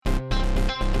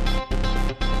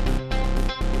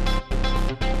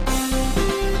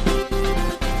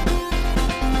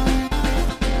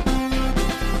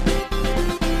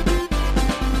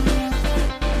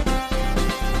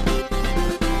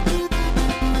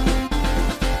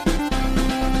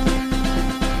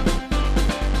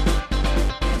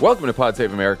Welcome to Pod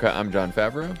Save America. I'm John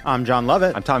Favreau. I'm John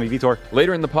Lovett. I'm Tommy Vitor.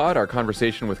 Later in the pod, our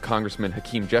conversation with Congressman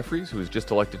Hakeem Jeffries, who was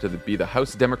just elected to be the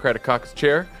House Democratic Caucus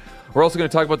chair. We're also going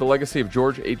to talk about the legacy of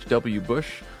George H.W.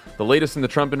 Bush, the latest in the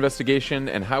Trump investigation,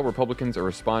 and how Republicans are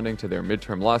responding to their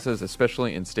midterm losses,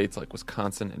 especially in states like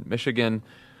Wisconsin and Michigan.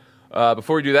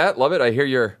 Before we do that, Lovett, I hear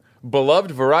your beloved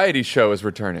variety show is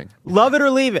returning. Love it or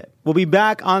leave it. We'll be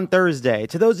back on Thursday.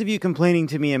 To those of you complaining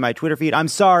to me in my Twitter feed, I'm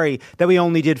sorry that we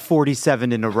only did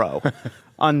 47 in a row.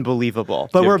 Unbelievable.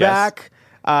 But we're back.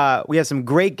 We have some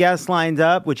great guests lined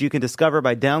up, which you can discover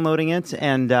by downloading it,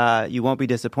 and you won't be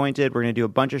disappointed. We're going to do a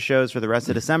bunch of shows for the rest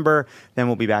of December. Then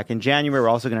we'll be back in January. We're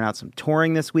also going to announce some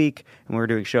touring this week, and we're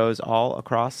doing shows all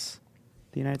across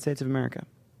the United States of America.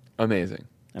 Amazing.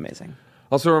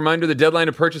 Also, a reminder, the deadline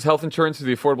to purchase health insurance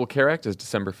through the Affordable Care Act is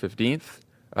December 15th.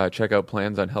 Check out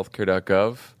plans on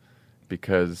healthcare.gov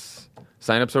because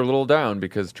signups are a little down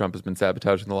because Trump has been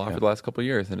sabotaging the law for the last couple of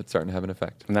years, and it's starting to have an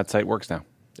effect. And that site works now.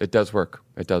 It does work.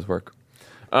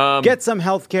 get some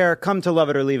health care. Come to Love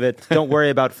It or Leave It. Don't worry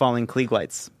about falling Klieg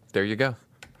lights. There you go.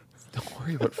 Don't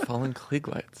worry about falling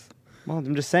Klieg lights. Well,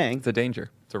 I'm just saying. It's a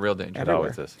danger. It's a real danger. It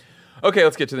always is. Okay,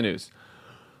 let's get to the news.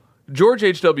 George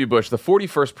H.W. Bush, the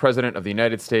 41st president of the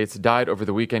United States, died over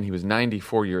the weekend. He was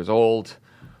 94 years old.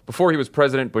 Before he was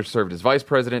president, Bush served as vice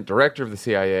president, director of the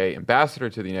CIA, ambassador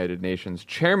to the United Nations,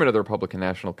 chairman of the Republican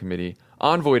National Committee,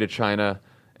 envoy to China,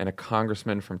 and a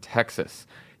congressman from Texas.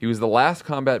 He was the last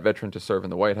combat veteran to serve in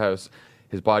the White House.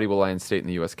 His body will lie in state in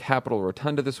the U.S. Capitol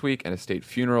Rotunda this week, and a state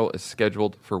funeral is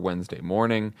scheduled for Wednesday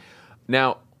morning.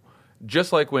 Now,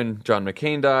 just like when John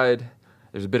McCain died,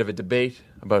 there's a bit of a debate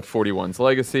about 41's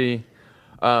legacy.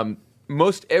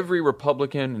 Most every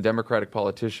Republican and Democratic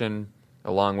politician,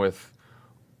 along with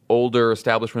older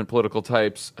establishment political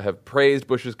types, have praised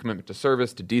Bush's commitment to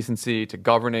service, to decency, to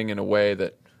governing in a way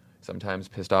that sometimes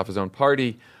pissed off his own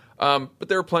party. But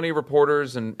there are plenty of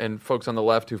reporters and folks on the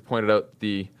left who've pointed out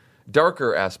the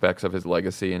darker aspects of his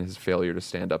legacy and his failure to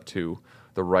stand up to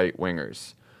the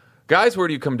right-wingers. Guys, where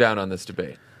do you come down on this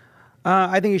debate?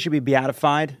 I think he should be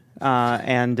beatified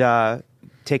and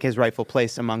take his rightful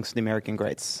place amongst the American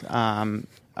greats.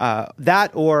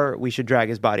 That, or we should drag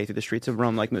his body through the streets of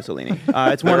Rome like Mussolini.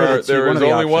 It's one of the There is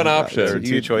only one option. There are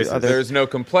two choices. There's no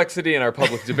complexity in our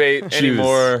public debate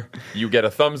anymore. You get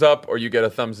a thumbs up or you get a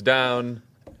thumbs down,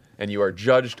 and you are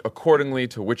judged accordingly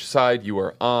to which side you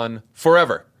are on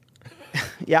forever.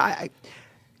 Yeah,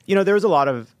 there was a lot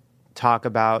of talk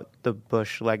about the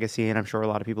Bush legacy, and I'm sure a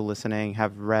lot of people listening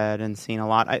have read and seen a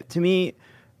lot. To me,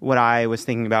 what I was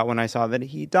thinking about when I saw that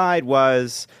he died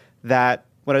was that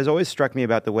what has always struck me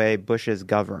about the way Bushes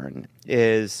govern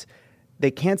is they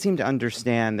can't seem to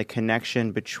understand the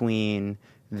connection between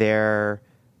their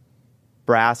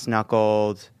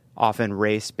brass-knuckled, often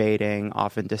race-baiting,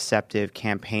 often deceptive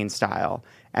campaign style,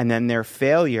 and then their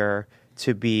failure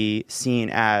to be seen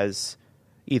as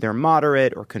either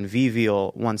moderate or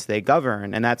convivial once they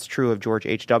govern. And that's true of George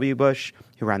H.W. Bush,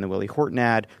 who ran the Willie Horton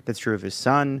ad. That's true of his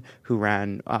son, who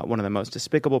ran one of the most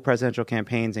despicable presidential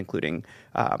campaigns, including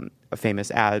a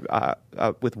famous ad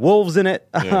with wolves in it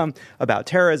about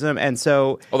terrorism. And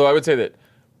so, although I would say that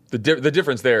the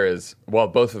difference there is, while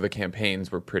both of the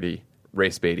campaigns were pretty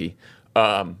race-baity,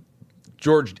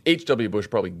 George H.W. Bush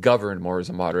probably governed more as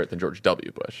a moderate than George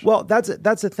W. Bush. Well, that's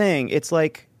the thing. It's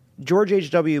like George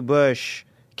H.W. Bush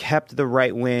kept the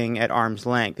right wing at arm's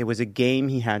length. It was a game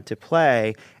he had to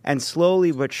play, and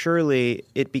slowly but surely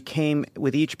it became,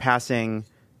 with each passing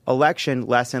election,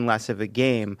 less and less of a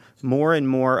game. More and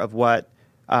more of what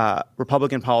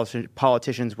Republican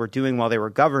politicians were doing while they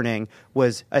were governing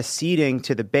was acceding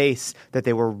to the base that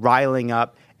they were riling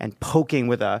up and poking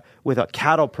with a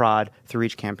cattle prod through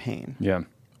each campaign. Yeah.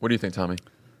 What do you think, Tommy?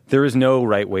 There is no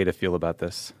right way to feel about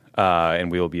this. And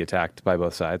we will be attacked by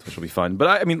both sides, which will be fun.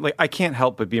 But I can't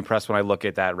help but be impressed when I look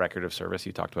at that record of service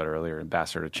you talked about earlier: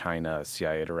 ambassador to China,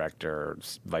 CIA director,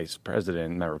 vice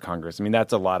president, member of Congress.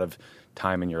 That's a lot of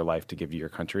time in your life to give to your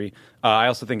country. I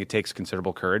also think it takes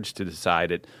considerable courage to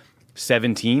decide at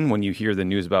 17, when you hear the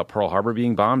news about Pearl Harbor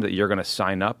being bombed, that you're going to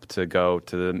sign up to go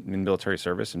to the military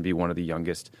service and be one of the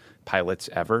youngest pilots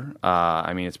ever.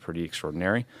 It's pretty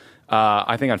extraordinary.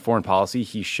 I think on foreign policy,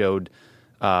 he showed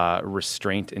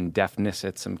restraint and deftness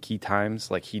at some key times.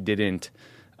 Like, he didn't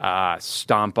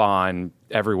stomp on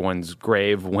everyone's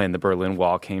grave when the Berlin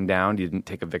Wall came down. He didn't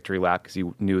take a victory lap because he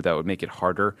knew that would make it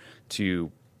harder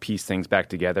to piece things back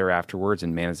together afterwards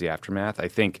and manage the aftermath. I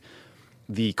think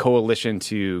the coalition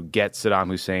to get Saddam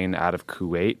Hussein out of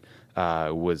Kuwait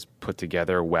was put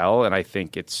together well, and I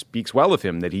think it speaks well of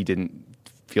him that he didn't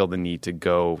feel the need to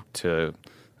go to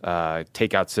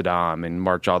take out Saddam and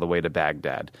march all the way to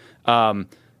Baghdad.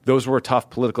 those were tough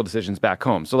political decisions back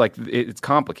home. So like it's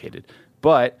complicated.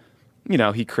 But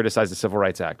he criticized the Civil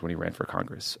Rights Act when he ran for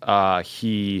Congress.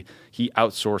 He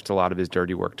outsourced a lot of his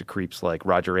dirty work to creeps like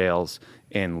Roger Ailes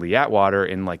and Lee Atwater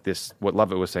in like this, what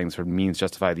Lovett was saying, sort of means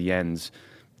justify the ends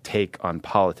take on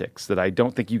politics that I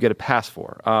don't think you get a pass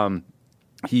for.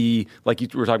 He, like you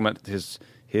were talking about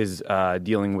his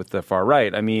dealing with the far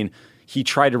right. I mean, he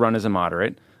tried to run as a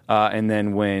moderate, and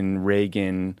then when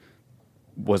Reagan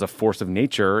was a force of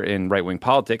nature in right-wing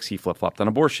politics, he flip-flopped on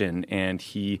abortion, and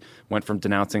he went from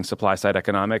denouncing supply-side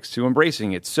economics to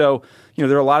embracing it. So, there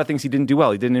are a lot of things he didn't do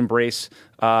well. He didn't embrace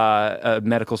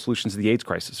medical solutions to the AIDS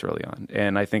crisis early on,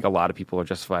 and I think a lot of people are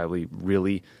justifiably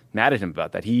really mad at him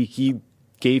about that. He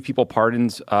gave people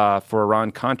pardons for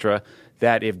Iran-Contra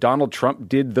that if Donald Trump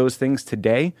did those things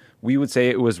today, we would say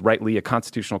it was rightly a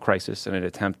constitutional crisis and an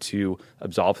attempt to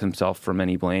absolve himself from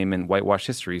any blame and whitewash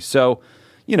history. So,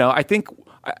 I think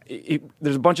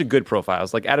there's a bunch of good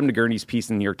profiles. Like Adam DeGurney's piece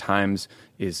in the New York Times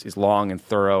is long and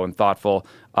thorough and thoughtful.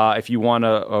 If you want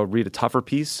to read a tougher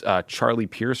piece, Charlie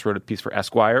Pierce wrote a piece for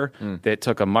Esquire that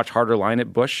took a much harder line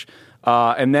at Bush.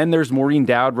 And then there's Maureen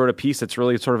Dowd wrote a piece that's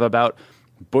really sort of about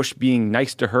Bush being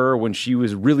nice to her when she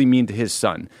was really mean to his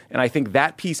son. And I think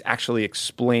that piece actually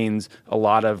explains a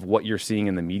lot of what you're seeing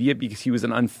in the media because he was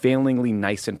an unfailingly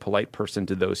nice and polite person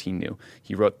to those he knew.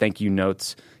 He wrote thank you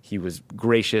notes. He was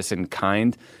gracious and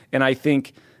kind. And I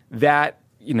think that,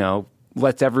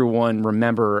 lets everyone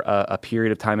remember a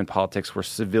period of time in politics where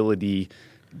civility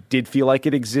did feel like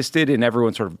it existed and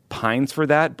everyone sort of pines for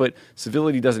that, but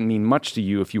civility doesn't mean much to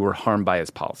you if you were harmed by his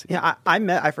policy. Yeah, I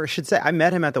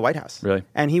met him at the White House. Really?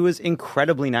 And he was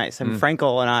incredibly nice. And Adam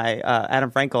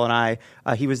Frankel and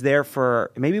I, he was there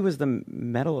for, maybe it was the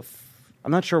Medal of,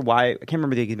 I'm not sure why, I can't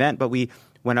remember the event, but we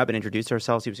went up and introduced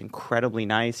ourselves. He was incredibly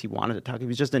nice. He wanted to talk. He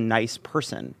was just a nice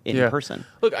person in person.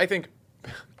 Look, I think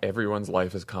everyone's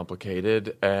life is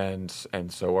complicated and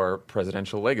so are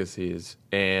presidential legacies.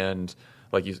 And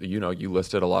like you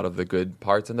listed a lot of the good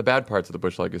parts and the bad parts of the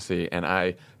Bush legacy, and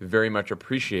I very much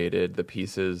appreciated the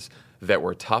pieces that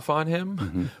were tough on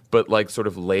him, but like sort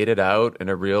of laid it out in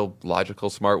a real logical,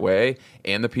 smart way,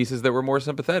 and the pieces that were more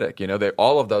sympathetic.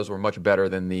 All of those were much better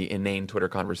than the inane Twitter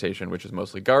conversation, which is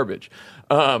mostly garbage.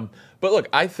 But look,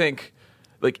 I think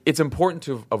it's important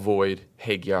to avoid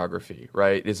hagiography,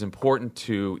 right? It's important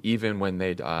to, even when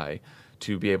they die,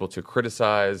 to be able to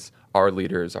criticize our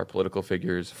leaders, our political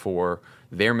figures for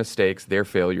their mistakes, their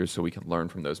failures, so we can learn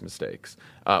from those mistakes.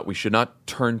 We should not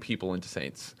turn people into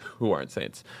saints who aren't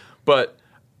saints. But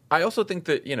I also think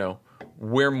that,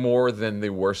 we're more than the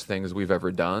worst things we've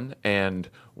ever done. And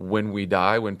when we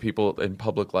die, when people in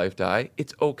public life die,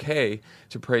 it's okay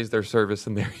to praise their service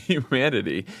and their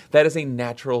humanity. That is a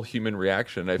natural human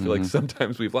reaction. I feel like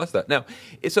sometimes we've lost that. Now,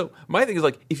 so my thing is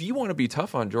if you want to be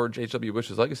tough on George H.W.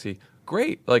 Bush's legacy,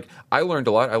 great. I learned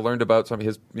a lot. I learned about some of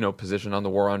his, position on the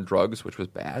war on drugs, which was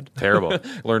bad. Terrible.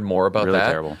 Learned more about really that.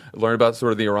 Terrible. Learned about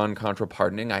sort of the Iran-Contra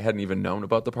pardoning. I hadn't even known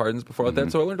about the pardons before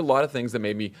that. So I learned a lot of things that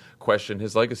made me question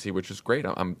his legacy, which is great.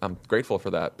 I'm grateful for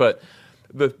that. But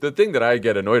the thing that I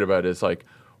get annoyed about is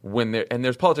when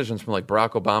there's politicians from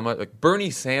Barack Obama, Bernie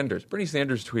Sanders. Bernie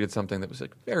Sanders tweeted something that was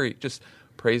very just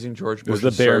praising George Bush's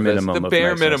service. The bare minimum. The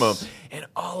bare minimum. And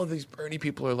all of these Bernie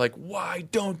people are like, why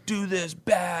don't do this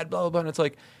bad, blah, blah, blah. And it's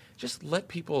just let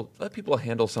people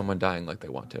handle someone dying like they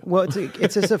want to. Well, it's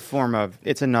just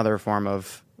it's another form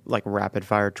of rapid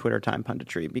fire Twitter time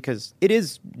punditry, because it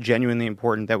is genuinely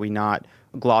important that we not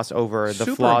gloss over the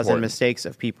Super flaws important. and mistakes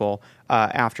of people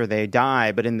after they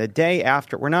die. But in the day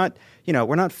after, we're not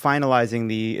finalizing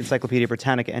the Encyclopedia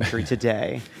Britannica entry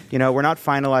today. We're not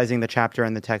finalizing the chapter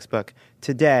in the textbook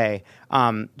today.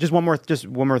 Just one more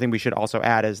thing we should also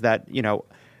add is that,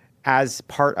 as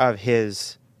part of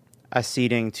his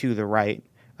acceding to the right,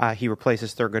 he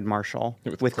replaces Thurgood Marshall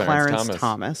with Clarence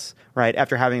Thomas, right,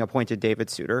 after having appointed David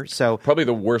Souter. So probably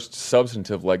the worst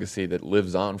substantive legacy that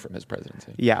lives on from his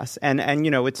presidency. Yes, and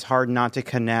it's hard not to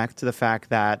connect to the fact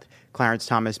that Clarence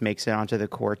Thomas makes it onto the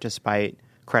court despite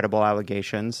credible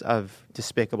allegations of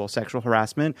despicable sexual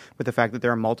harassment, with the fact that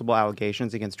there are multiple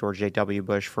allegations against George H.W.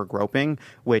 Bush for groping,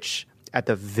 which at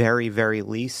the very, very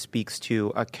least speaks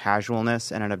to a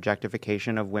casualness and an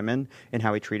objectification of women in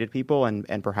how he treated people,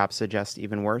 and perhaps suggests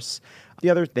even worse. The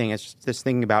other thing is just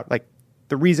thinking about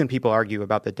the reason people argue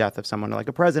about the death of someone like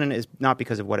a president is not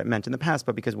because of what it meant in the past,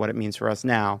 but because of what it means for us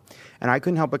now. And I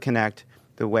couldn't help but connect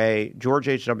the way George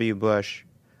H.W. Bush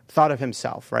thought of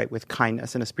himself, right, with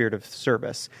kindness and a spirit of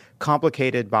service,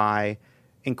 complicated by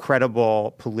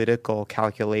incredible political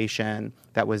calculation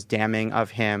that was damning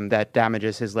of him, that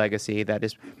damages his legacy, that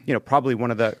is, probably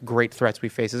one of the great threats we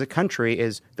face as a country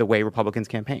is the way Republicans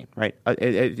campaign, right?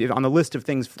 On the list of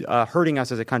things hurting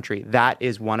us as a country, that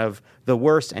is one of the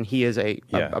worst, and he is a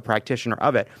practitioner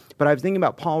of it. But I was thinking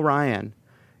about Paul Ryan,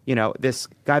 this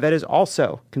guy that is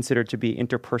also considered to be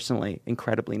interpersonally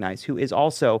incredibly nice, who is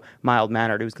also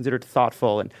mild-mannered, who's considered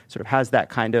thoughtful and sort of has that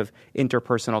kind of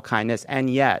interpersonal kindness, and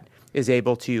yet is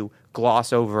able to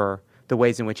gloss over the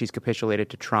ways in which he's capitulated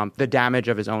to Trump, the damage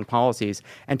of his own policies.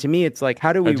 And to me, it's like,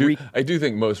 how do we... I do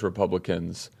think most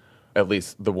Republicans, at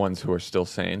least the ones who are still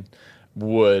sane,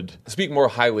 would speak more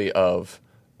highly of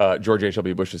George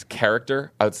H.W. Bush's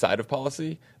character outside of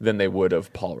policy than they would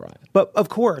of Paul Ryan. But of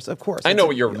course. I know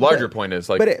what your larger point is.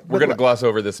 Like, we're going to gloss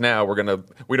over this now.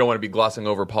 We don't want to be glossing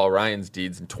over Paul Ryan's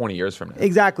deeds in 20 years from now.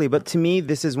 Exactly. But to me,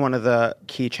 this is one of the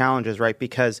key challenges, right?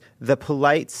 Because the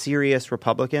polite, serious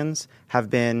Republicans have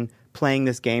been playing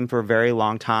this game for a very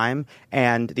long time.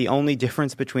 And the only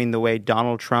difference between the way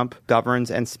Donald Trump governs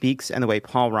and speaks and the way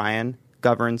Paul Ryan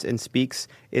governs and speaks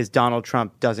is Donald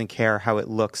Trump doesn't care how it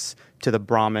looks to the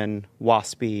Brahmin,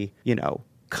 waspy,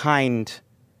 kind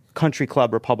country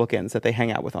club Republicans that they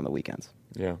hang out with on the weekends.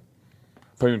 Yeah.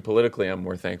 I mean, politically, I'm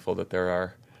more thankful that there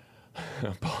are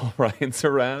Paul Ryans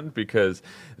around because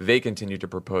they continue to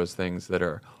propose things that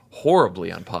are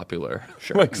horribly unpopular,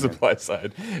 like supply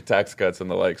side tax cuts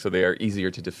and the like, so they are easier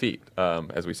to defeat,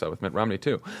 as we saw with Mitt Romney,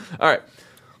 too. All right.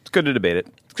 It's good to debate it.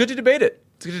 It's good to debate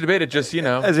it, just,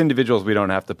 As individuals, we don't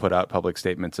have to put out public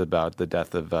statements about the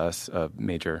death of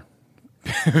major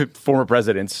former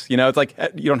presidents. It's like,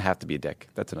 you don't have to be a dick.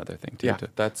 That's another thing, too. Yeah,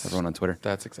 that's everyone on Twitter.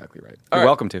 That's exactly right. You're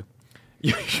welcome to.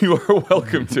 You are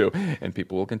welcome to, and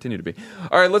people will continue to be.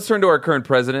 All right, let's turn to our current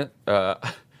president,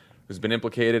 who's been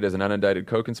implicated as an unindicted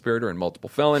co-conspirator in multiple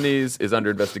felonies, is under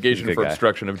investigation for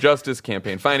obstruction of justice,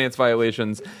 campaign finance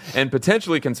violations, and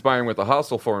potentially conspiring with a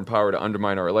hostile foreign power to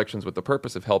undermine our elections with the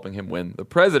purpose of helping him win the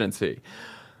presidency.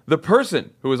 The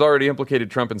person who has already implicated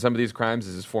Trump in some of these crimes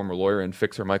is his former lawyer and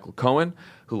fixer, Michael Cohen,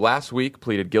 who last week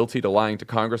pleaded guilty to lying to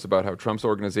Congress about how Trump's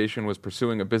organization was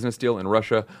pursuing a business deal in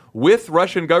Russia with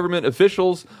Russian government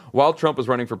officials while Trump was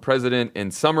running for president in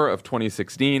summer of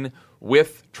 2016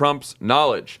 with Trump's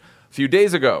knowledge. A few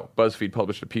days ago, BuzzFeed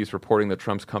published a piece reporting that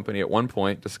Trump's company at one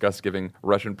point discussed giving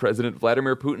Russian President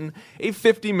Vladimir Putin a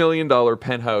 $50 million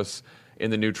penthouse in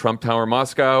the new Trump Tower,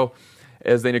 Moscow,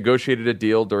 as they negotiated a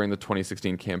deal during the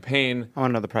 2016 campaign. I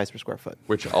want to know the price per square foot.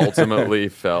 Which ultimately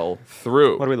fell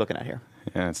through. What are we looking at here?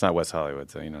 Yeah, it's not West Hollywood,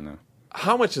 so you don't know.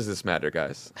 How much does this matter,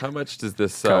 guys? How much does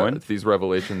this these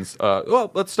revelations?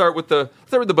 Let's start with the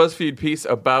BuzzFeed piece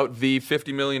about the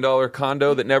 $50 million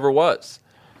condo that never was.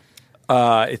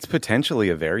 It's potentially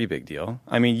a very big deal.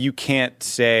 I mean, you can't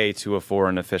say to a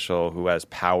foreign official who has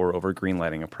power over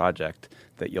greenlighting a project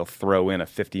that you'll throw in a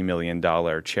 $50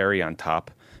 million cherry on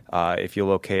top if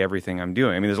you'll okay everything I'm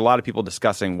doing. I mean, there's a lot of people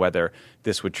discussing whether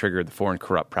this would trigger the Foreign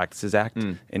Corrupt Practices Act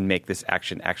and make this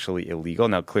action actually illegal.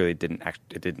 Now, clearly, it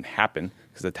didn't happen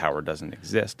because the tower doesn't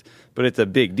exist, but it's a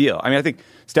big deal. I mean, I think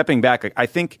stepping back, I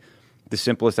think the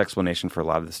simplest explanation for a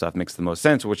lot of this stuff makes the most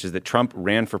sense, which is that Trump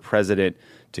ran for president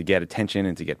to get attention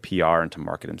and to get PR and to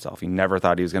market himself. He never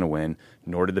thought he was going to win,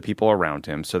 nor did the people around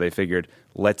him. So they figured,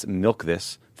 let's milk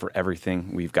this for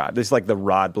everything we've got. This is like the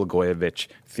Rod Blagojevich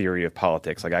theory of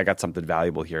politics. Like, I got something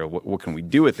valuable here. What can we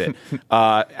do with it?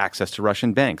 Access to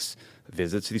Russian banks,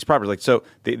 visits to these properties. Like, so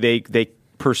they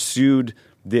pursued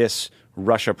this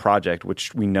Russia project,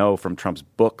 which we know from Trump's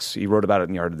books. He wrote about it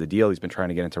in The Art of the Deal. He's been trying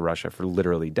to get into Russia for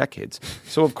literally decades.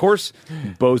 So, of course,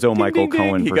 bozo Michael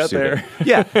Cohen pursued it.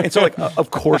 Yeah. And so,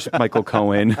 of course, Michael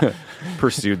Cohen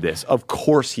pursued this. Of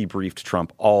course, he briefed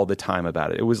Trump all the time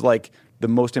about it. It was like the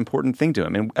most important thing to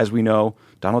him. And as we know,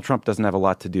 Donald Trump doesn't have a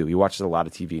lot to do. He watches a lot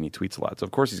of TV and he tweets a lot. So,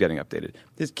 of course, he's getting updated.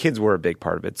 His kids were a big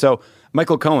part of it. So,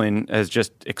 Michael Cohen has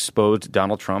just exposed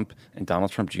Donald Trump and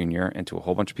Donald Trump Jr. and to a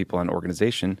whole bunch of people in an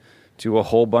organization to a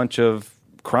whole bunch of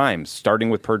crimes,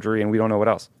 starting with perjury, and we don't know what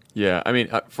else. Yeah, I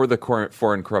mean, for the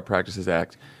Foreign Corrupt Practices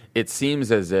Act, it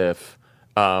seems as if,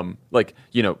 one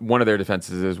of their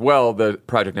defenses is, well, the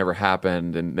project never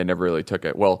happened and they never really took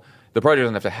it. Well, the project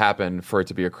doesn't have to happen for it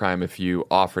to be a crime if you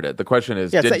offered it. The question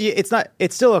is,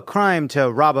 it's still a crime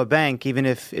to rob a bank, even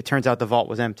if it turns out the vault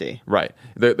was empty. Right.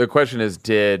 The question is,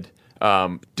 did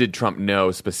Trump know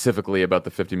specifically about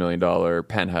the $50 million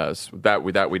penthouse? That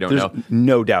we don't know. There's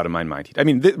no doubt in my mind. I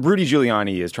mean, Rudy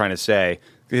Giuliani is trying to say,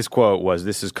 his quote was,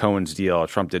 "This is Cohen's deal.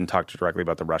 Trump didn't talk directly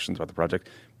about the Russians about the project."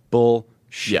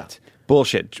 Bullshit. Yeah.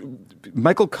 Bullshit.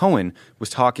 Michael Cohen was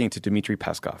talking to Dmitry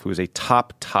Peskov, who is a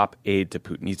top aide to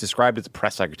Putin. He's described as a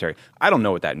press secretary. I don't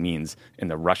know what that means in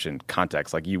the Russian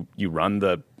context. Like, you run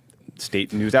the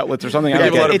state news outlets or something.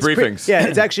 Give a lot of it's briefings.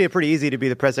 it's actually pretty easy to be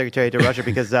the press secretary to Russia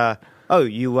because,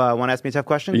 you want to ask me a tough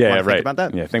question? Yeah, Wanna right. Think about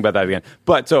that? Yeah, think about that again.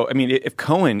 But so, I mean, if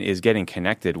Cohen is getting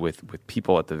connected with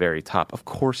people at the very top, of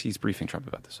course he's briefing Trump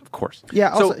about this. Of course. Yeah.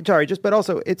 Also, but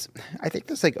also, I think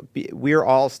this we're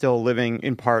all still living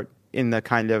in part in the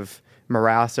kind of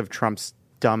morass of Trump's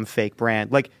dumb fake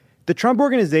brand. Like the Trump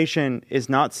Organization is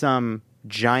not some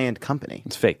giant company.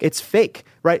 It's fake. It's fake,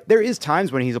 right? There is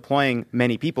times when he's employing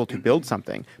many people to build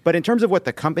something. But in terms of what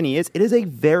the company is, it is a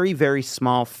very, very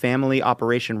small family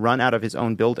operation run out of his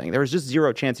own building. There is just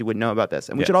zero chance he would know about this.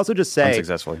 And we should also just say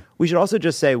unsuccessfully. We should also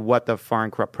just say what the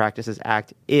Foreign Corrupt Practices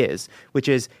Act is, which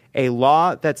is a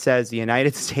law that says the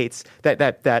United States that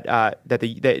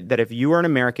if you are an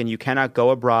American, you cannot go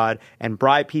abroad and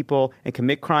bribe people and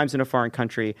commit crimes in a foreign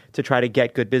country to try to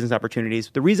get good business opportunities.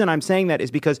 The reason I'm saying that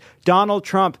is because Donald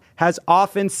Trump has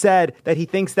often said that he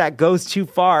thinks that goes too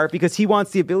far because he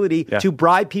wants the ability to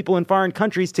bribe people in foreign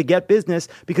countries to get business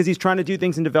because he's trying to do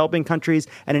things in developing countries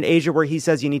and in Asia where he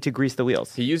says you need to grease the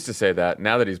wheels. He used to say that.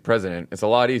 Now that he's president, it's a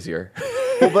lot easier.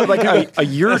 Well, but like a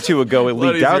year or two ago, it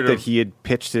leaked out that he had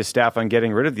pitched his staff on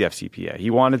getting rid of the FCPA. He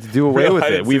wanted to do away with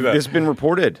it. This has been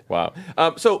reported. Wow.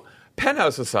 So,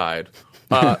 penthouse aside,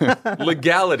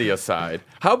 legality aside,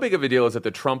 how big of a deal is it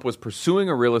that Trump was pursuing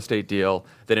a real estate deal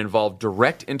that involved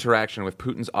direct interaction with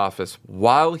Putin's office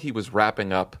while he was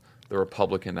wrapping up the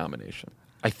Republican nomination?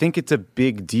 I think it's a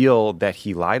big deal that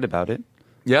he lied about it.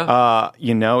 Yeah.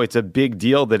 It's a big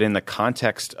deal that in the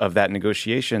context of that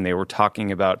negotiation, they were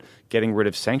talking about getting rid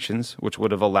of sanctions, which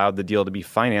would have allowed the deal to be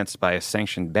financed by a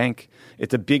sanctioned bank.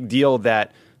 It's a big deal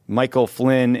that Michael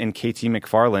Flynn and KT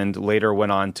McFarland later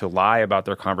went on to lie about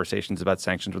their conversations about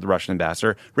sanctions with the Russian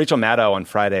ambassador. Rachel Maddow on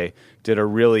Friday did a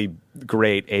really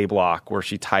great A-block where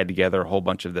she tied together a whole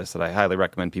bunch of this that I highly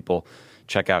recommend people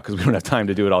check out because we don't have time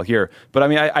to do it all here. But I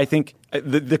mean, I think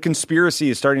the conspiracy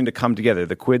is starting to come together.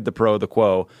 The quid, the pro, the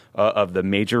quo of the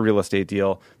major real estate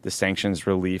deal, the sanctions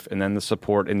relief, and then the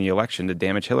support in the election to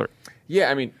damage Hillary. Yeah,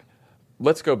 I mean,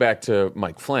 let's go back to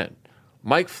Mike Flynn.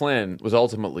 Mike Flynn was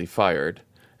ultimately fired,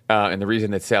 and the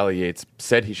reason that Sally Yates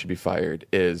said he should be fired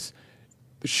is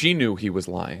she knew he was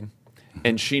lying,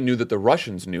 and she knew that the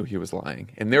Russians knew he was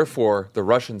lying, and therefore the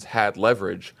Russians had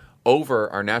leverage over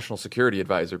our national security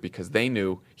advisor because they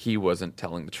knew he wasn't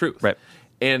telling the truth. Right.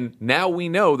 And now we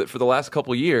know that for the last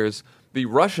couple of years, the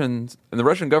Russians and the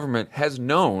Russian government has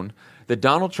known that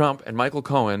Donald Trump and Michael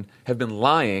Cohen have been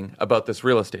lying about this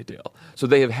real estate deal. So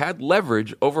they have had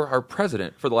leverage over our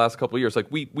president for the last couple of years.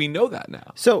 Like we know that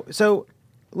now. So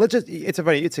let's just it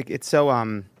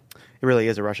really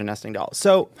is a Russian nesting doll.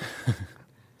 So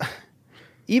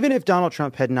even if Donald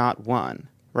Trump had not won,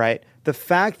 right? The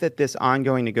fact that this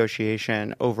ongoing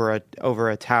negotiation over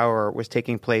a tower was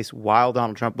taking place while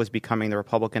Donald Trump was becoming the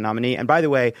Republican nominee. And by the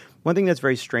way, one thing that's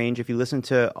very strange, if you listen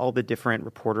to all the different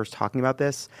reporters talking about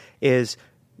this, is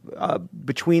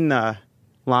between the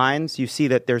lines, you see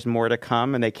that there's more to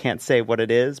come and they can't say what it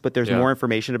is, but there's more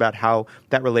information about how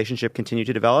that relationship continued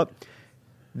to develop.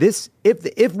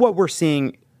 If what we're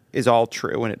seeing is all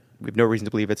true, and we have no reason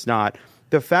to believe it's not,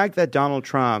 the fact that Donald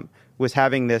Trump was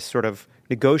having this sort of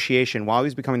negotiation while he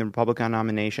was becoming the Republican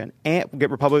nomination and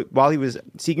while he was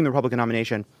seeking the Republican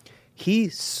nomination,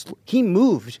 he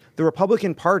moved the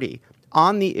Republican Party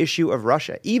on the issue of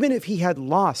Russia. Even if he had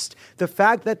lost, the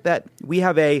fact that we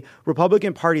have a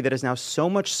Republican Party that is now so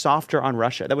much softer on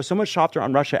Russia, that was so much softer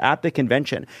on Russia at the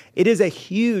convention, it is a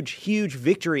huge, huge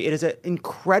victory. It is an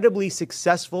incredibly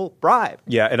successful bribe.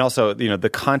 Yeah, and also, the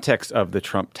context of the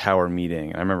Trump Tower meeting,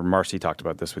 and I remember Marcy talked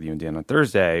about this with you and Dan on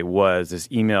Thursday, was this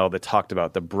email that talked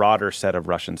about the broader set of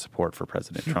Russian support for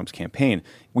President Trump's campaign.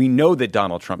 We know that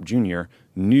Donald Trump Jr.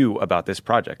 knew about this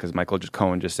project because Michael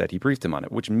Cohen just said he briefed him on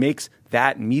it, which makes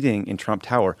that meeting in Trump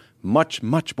Tower much,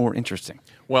 much more interesting.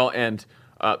 Well, and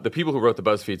the people who wrote the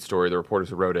BuzzFeed story, the reporters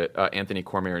who wrote it, Anthony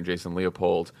Cormier and Jason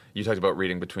Leopold, you talked about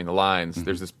reading between the lines. Mm-hmm.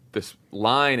 There's this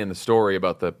line in the story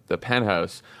about the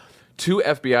penthouse. 2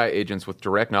 FBI agents with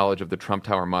direct knowledge of the Trump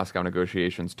Tower Moscow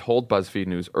negotiations told BuzzFeed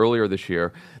News earlier this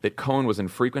year that Cohen was in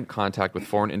frequent contact with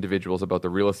foreign individuals about the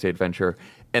real estate venture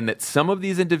and that some of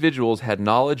these individuals had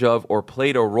knowledge of or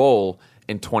played a role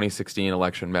in 2016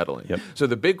 election meddling. Yep. So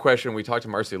the big question, we talked to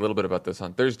Marcy a little bit about this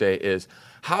on Thursday, is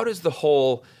how does the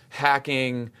whole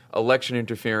hacking, election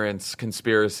interference,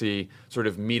 conspiracy sort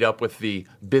of meet up with the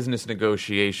business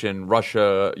negotiation,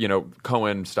 Russia,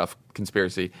 Cohen stuff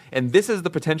conspiracy? And this is the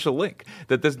potential link,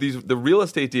 that the real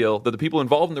estate deal, that the people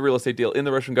involved in the real estate deal in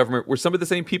the Russian government were some of the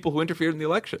same people who interfered in the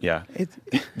election. Yeah.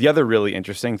 The other really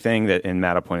interesting thing and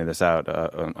Matt pointed this out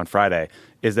on Friday,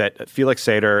 is that Felix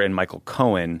Sater and Michael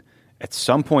Cohen at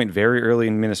some point very early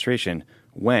in administration,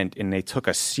 went and they took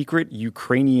a secret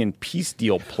Ukrainian peace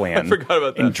deal plan I forgot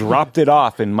about that. and dropped it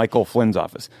off in Michael Flynn's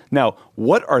office. Now,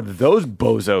 what are those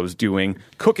bozos doing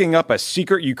cooking up a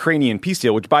secret Ukrainian peace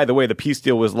deal, which, by the way, the peace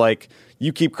deal was like,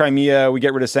 you keep Crimea, we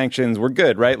get rid of sanctions, we're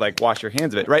good, right? Like, wash your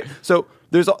hands of it, right? So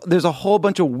there's a whole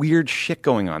bunch of weird shit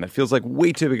going on. It feels like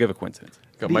way too big of a coincidence.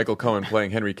 Got Michael Cohen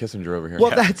playing Henry Kissinger over here.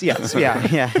 Well, that's yes, yeah.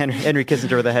 Henry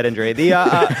Kissinger with a head injury.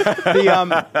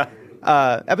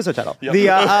 Episode title. Yep.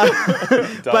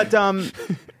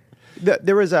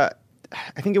 There was I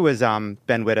think it was Ben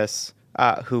Wittes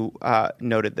who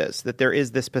noted this, that there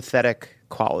is this pathetic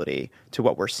quality to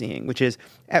what we're seeing, which is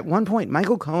at one point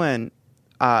Michael Cohen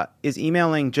is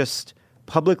emailing just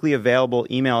publicly available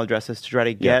email addresses to try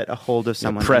to get a hold of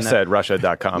someone.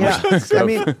 Press@russia.com. Yeah, I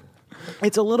mean,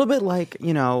 it's a little bit like,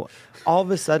 all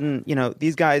of a sudden,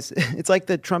 these guys, it's like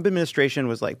the Trump administration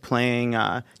was like playing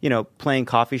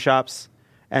coffee shops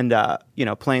and,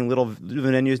 playing little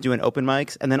venues, doing open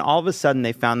mics. And then all of a sudden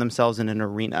they found themselves in an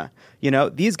arena.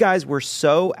 These guys were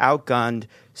so outgunned,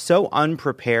 so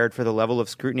unprepared for the level of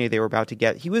scrutiny they were about to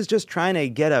get. He was just trying to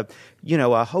get a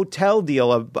hotel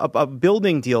deal, a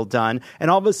building deal done. And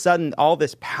all of a sudden, all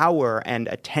this power and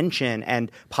attention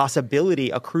and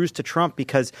possibility accrues to Trump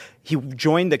because he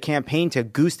joined the campaign to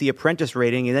goose the Apprentice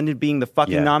rating and ended up being the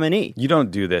fucking nominee. You don't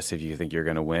do this if you think you're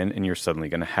going to win, and you're suddenly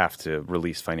going to have to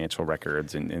release financial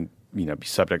records and be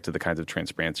subject to the kinds of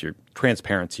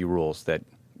transparency rules that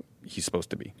he's supposed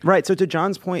to be. Right. So to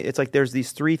John's point, it's like there's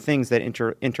these three things that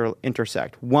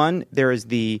intersect. One, there is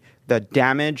the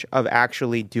damage of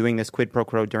actually doing this quid pro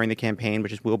quo during the campaign,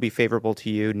 which will be favorable to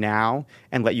you now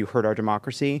and let you hurt our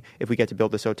democracy if we get to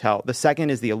build this hotel. The second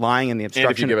is the lying and the obstruction.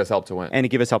 And if you give us help to win. And to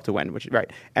give us help to win, which is right.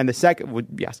 And the second,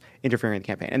 interfering in the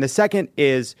campaign. And the second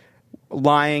is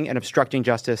lying and obstructing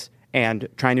justice and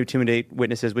trying to intimidate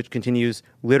witnesses, which continues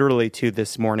literally to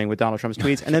this morning with Donald Trump's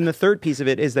tweets. And then the third piece of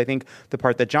it is, I think, the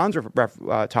part that John's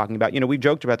talking about. We've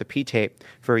joked about the P-tape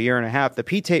for a year and a half. The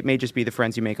P-tape may just be the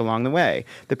friends you make along the way.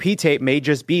 The P-tape may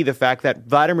just be the fact that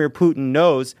Vladimir Putin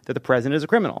knows that the president is a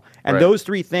criminal. And those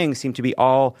three things seem to be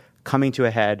all coming to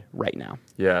a head right now.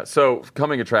 Yeah. So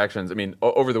coming attractions. I mean,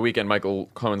 over the weekend, Michael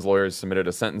Cohen's lawyers submitted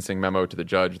a sentencing memo to the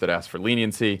judge that asked for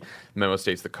leniency. The memo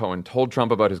states that Cohen told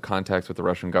Trump about his contacts with the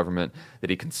Russian government,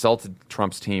 that he consulted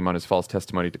Trump's team on his false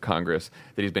testimony to Congress,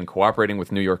 that he's been cooperating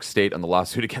with New York State on the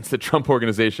lawsuit against the Trump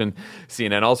Organization.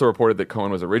 CNN also reported that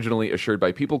Cohen was originally assured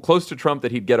by people close to Trump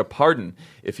that he'd get a pardon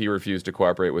if he refused to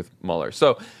cooperate with Mueller.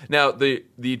 So now the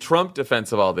Trump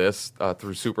defense of all this,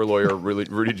 through super lawyer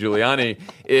Rudy Giuliani,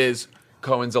 is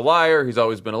Cohen's a liar. He's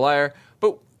always been a liar.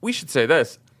 But we should say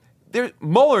this.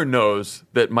 Mueller knows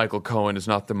that Michael Cohen is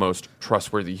not the most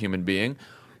trustworthy human being.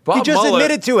 He just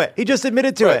admitted to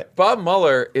it. Bob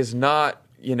Mueller is not,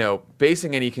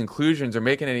 basing any conclusions or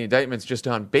making any indictments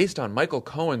based on Michael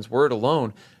Cohen's word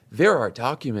alone. There are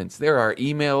documents, there are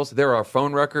emails, there are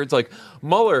phone records. Like,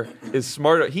 Mueller is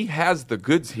smarter. He has the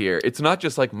goods here. It's not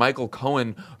just like Michael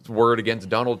Cohen's word against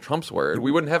Donald Trump's word.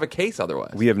 We wouldn't have a case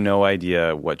otherwise. We have no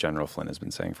idea what General Flynn has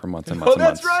been saying for months and months and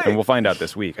months. That's right. And we'll find out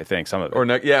this week, I think, some of it. So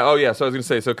I was going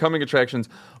to say, coming attractions,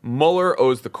 Mueller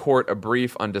owes the court a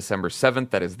brief on December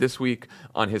 7th, that is this week,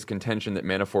 on his contention that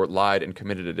Manafort lied and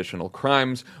committed additional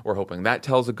crimes. We're hoping that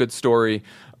tells a good story.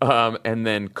 And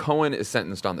then Cohen is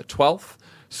sentenced on the 12th.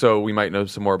 So we might know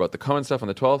some more about the Cohen stuff on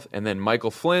the 12th. And then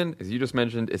Michael Flynn, as you just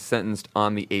mentioned, is sentenced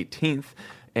on the 18th.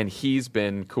 And he's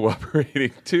been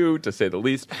cooperating too, to say the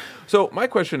least. So my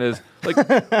question is,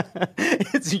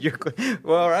 it's your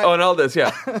well, right? Oh, and all this,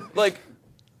 yeah.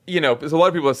 There's a lot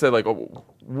of people that said,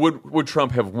 would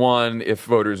Trump have won if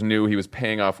voters knew he was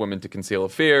paying off women to conceal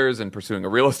affairs and pursuing a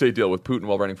real estate deal with Putin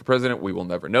while running for president? We will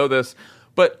never know this.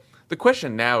 But the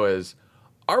question now is,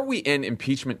 are we in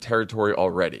impeachment territory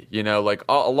already? A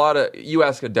lot of, you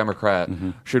ask a Democrat,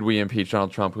 should we impeach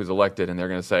Donald Trump, who's elected, and they're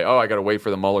going to say, I got to wait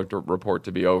for the Mueller report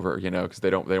to be over, because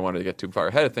they want to get too far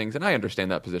ahead of things, and I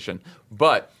understand that position.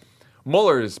 But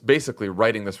Mueller is basically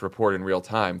writing this report in real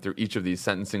time through each of these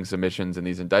sentencing submissions and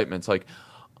these indictments.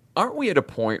 Aren't we at a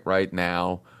point right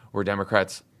now where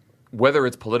Democrats, whether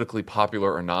it's politically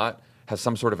popular or not, has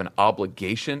some sort of an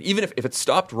obligation, even if it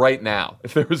stopped right now,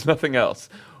 if there was nothing else?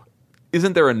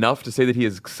 Isn't there enough to say that he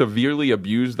has severely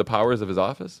abused the powers of his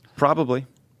office? Probably.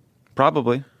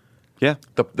 Yeah.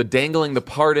 The dangling, the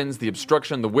pardons, the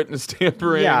obstruction, the witness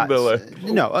tampering. Yeah.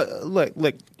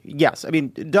 Yes. I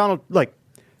mean,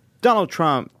 Donald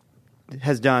Trump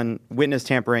has done witness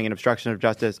tampering and obstruction of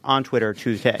justice on Twitter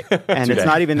Tuesday. And it's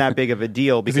not even that big of a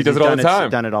deal because he does it all the time.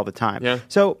 Done it all the time. Yeah.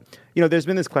 So, there's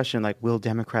been this question will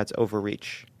Democrats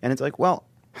overreach? And it's well,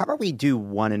 how about we do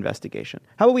one investigation?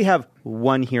 How about we have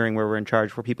one hearing where we're in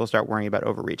charge where people start worrying about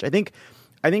overreach? I think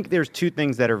there's two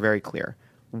things that are very clear.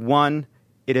 One,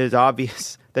 it is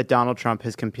obvious that Donald Trump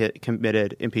has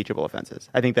committed impeachable offenses.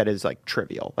 I think that is like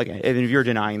trivial. Like, if you're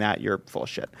denying that, you're full of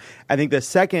shit. I think the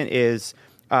second is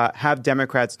have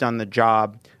Democrats done the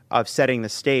job of setting the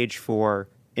stage for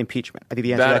impeachment? I think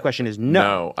the answer to that question is no.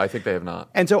 No, I think they have not.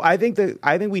 And so I think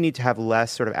we need to have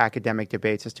less sort of academic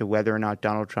debates as to whether or not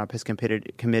Donald Trump has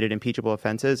committed impeachable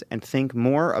offenses, and think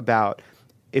more about,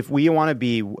 if we want to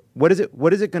be, what does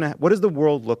the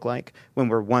world look like when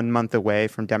we're 1 month away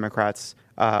from Democrats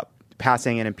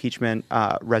passing an impeachment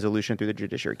resolution through the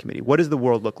Judiciary Committee? What does the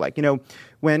world look like? You know,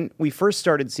 when we first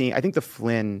started seeing, I think the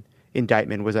Flynn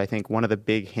indictment was, I think, one of the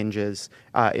big hinges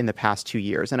in the past 2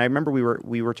 years. And I remember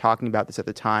we were talking about this at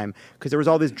the time, because there was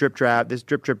all this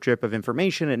drip of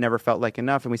information. It never felt like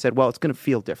enough. And we said, well, it's going to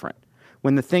feel different.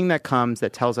 When the thing that comes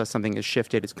that tells us something is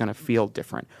shifted, it's going to feel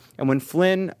different. And when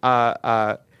Flynn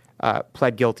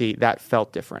pled guilty, that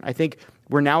felt different. I think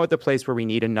we're now at the place where we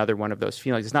need another one of those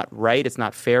feelings. It's not right, it's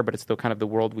not fair, but it's the kind of the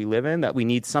world we live in, that we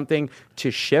need something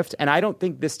to shift. And I don't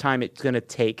think this time it's going to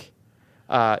take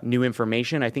new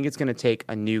information. I think it's going to take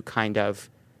a new kind of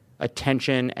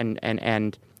attention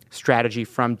and strategy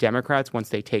from Democrats once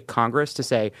they take Congress to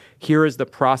say, here is the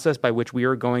process by which we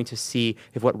are going to see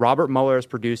if what Robert Mueller has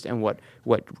produced and what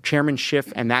Chairman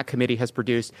Schiff and that committee has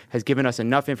produced has given us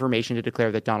enough information to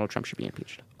declare that Donald Trump should be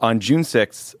impeached. On June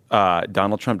 6th,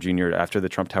 Donald Trump Jr., after the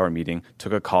Trump Tower meeting,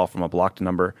 took a call from a blocked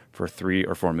number for 3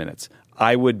 or 4 minutes.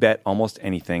 I would bet almost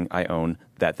anything I own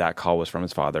that call was from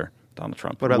his father, Donald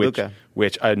Trump. What about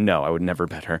Luca? No, I would never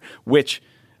bet her. Which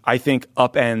I think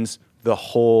upends the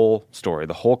whole story,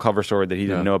 the whole cover story that he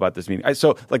didn't know about this meeting.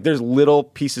 So there's little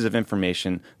pieces of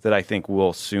information that I think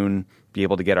we'll soon be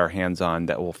able to get our hands on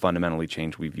that will fundamentally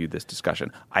change we view this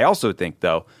discussion. I also think,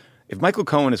 though, if Michael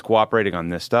Cohen is cooperating on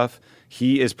this stuff,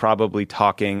 he is probably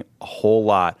talking a whole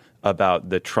lot about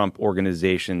the Trump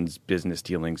organization's business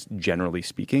dealings, generally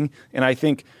speaking. And I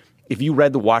think if you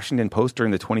read the Washington Post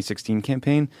during the 2016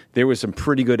 campaign, there was some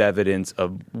pretty good evidence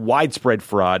of widespread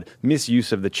fraud,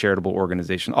 misuse of the charitable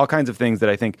organization, all kinds of things that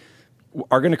I think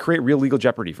are going to create real legal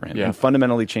jeopardy for him and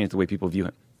fundamentally change the way people view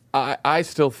him. I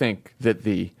still think that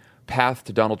the path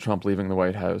to Donald Trump leaving the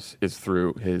White House is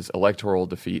through his electoral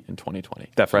defeat in 2020.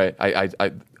 Definitely.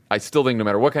 Right? I still think no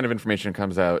matter what kind of information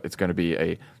comes out, it's going to be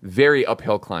a very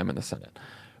uphill climb in the Senate.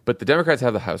 But the Democrats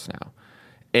have the House now.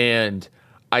 And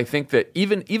I think that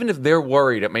even if they're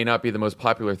worried it may not be the most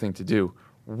popular thing to do,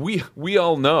 we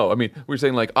all know. I mean, we're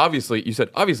saying, like, obviously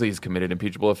he's committed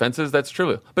impeachable offenses. That's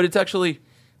trivial. But it's actually,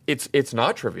 it's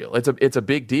not trivial. It's a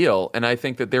big deal. And I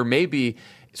think that there may be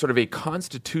sort of a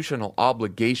constitutional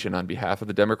obligation on behalf of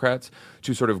the Democrats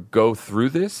to sort of go through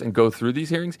this and go through these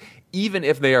hearings, even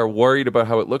if they are worried about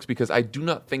how it looks, because I do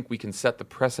not think we can set the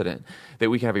precedent that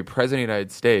we can have a president of the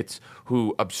United States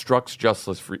who obstructs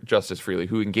justice freely,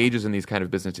 who engages in these kind of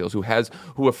business deals,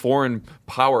 who a foreign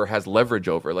power has leverage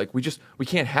over. Like, we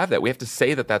can't have that. We have to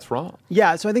say that that's wrong.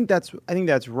 Yeah, so I think that's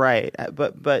right.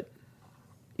 But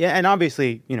yeah, and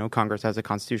obviously, Congress has a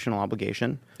constitutional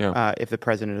obligation, if the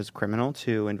president is a criminal,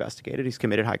 to investigate it. He's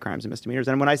committed high crimes and misdemeanors.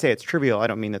 And when I say it's trivial, I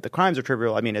don't mean that the crimes are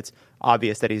trivial. I mean, it's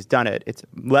obvious that he's done it. It's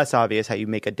less obvious how you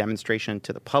make a demonstration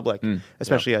to the public,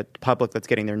 especially a public that's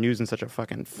getting their news in such a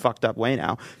fucking fucked up way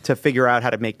now, to figure out how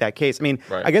to make that case. I mean,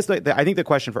 right. I guess I think the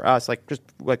question for us,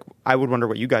 I would wonder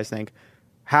what you guys think.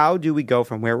 How do we go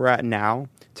from where we're at now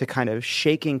to kind of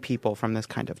shaking people from this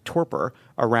kind of torpor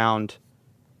around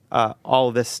all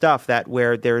of this stuff, that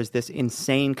where there is this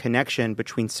insane connection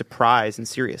between surprise and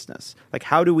seriousness? Like,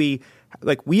 how do we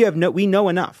know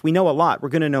enough. We know a lot. We're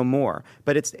going to know more.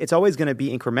 But it's always going to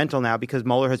be incremental now, because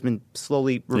Mueller has been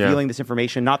slowly revealing this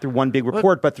information, not through one big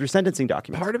report, but through sentencing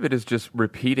documents. Part of it is just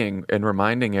repeating and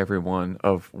reminding everyone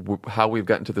of how we've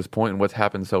gotten to this point and what's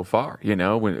happened so far.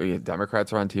 When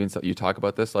Democrats are on TV and stuff, you talk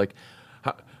about this, like,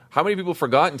 how many people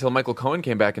forgot until Michael Cohen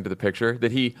came back into the picture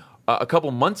that he, a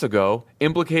couple months ago,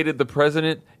 implicated the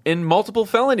president in multiple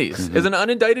felonies as an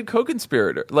unindicted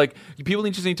co-conspirator? Like, people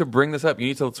just need to bring this up. You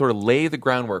need to sort of lay the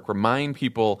groundwork, remind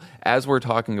people as we're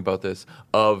talking about this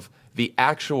of the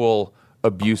actual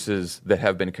abuses that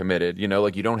have been committed. You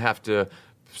don't have to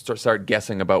start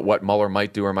guessing about what Mueller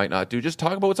might do or might not do. Just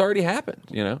talk about what's already happened,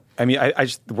 I mean,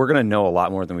 we're going to know a lot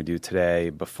more than we do today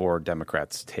before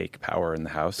Democrats take power in the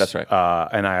House. That's right.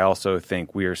 And I also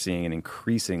think we are seeing an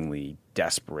increasingly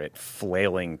desperate,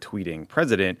 flailing, tweeting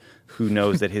president who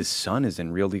knows that his son is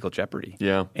in real legal jeopardy.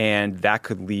 Yeah. And that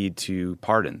could lead to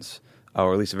pardons,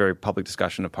 or at least a very public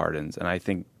discussion of pardons. And I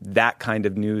think that kind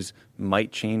of news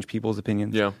might change people's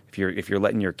opinions. Yeah. If you're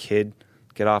letting your kid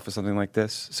get off of something like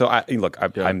this. So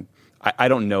I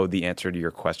don't know the answer to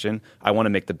your question. I want to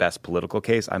make the best political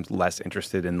case. I'm less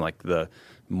interested in like the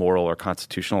moral or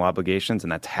constitutional obligations,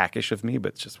 and that's hackish of me,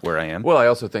 but it's just where I am. Well, I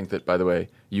also think that, by the way,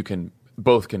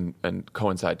 both can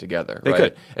coincide together. They right?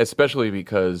 could. Especially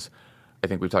because I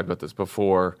think we've talked about this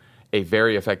before. A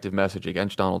very effective message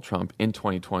against Donald Trump in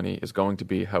 2020 is going to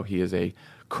be how he is a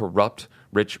corrupt,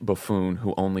 rich buffoon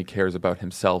who only cares about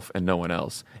himself and no one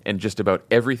else. And just about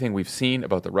everything we've seen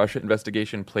about the Russia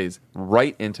investigation plays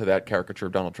right into that caricature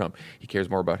of Donald Trump. He cares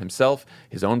more about himself,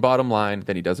 his own bottom line,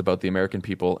 than he does about the American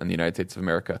people and the United States of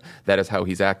America. That is how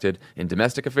he's acted in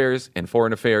domestic affairs, in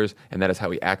foreign affairs, and that is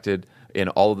how he acted in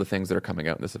all of the things that are coming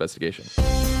out in this investigation.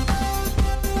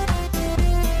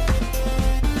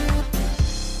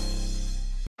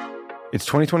 It's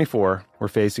 2024. We're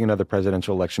facing another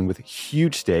presidential election with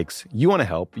huge stakes. You want to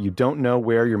help. You don't know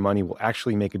where your money will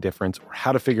actually make a difference or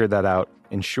how to figure that out.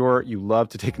 And sure, you love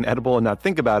to take an edible and not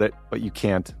think about it, but you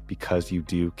can't because you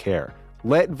do care.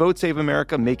 Let Vote Save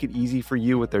America make it easy for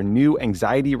you with their new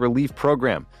anxiety relief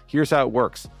program. Here's how it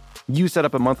works. You set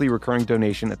up a monthly recurring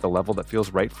donation at the level that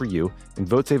feels right for you, and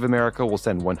Vote Save America will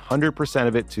send 100%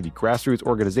 of it to the grassroots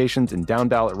organizations and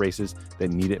down-ballot races that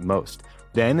need it most.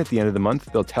 Then, at the end of the month,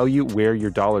 they'll tell you where your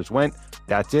dollars went.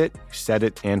 That's it. You set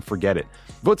it and forget it.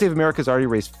 Vote Save America has already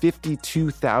raised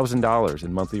 $52,000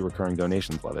 in monthly recurring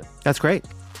donations. Love it. That's great.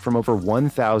 From over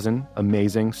 1,000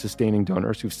 amazing, sustaining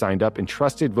donors who've signed up and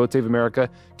trusted Vote Save America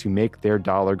to make their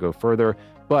dollar go further.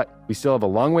 But we still have a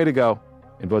long way to go,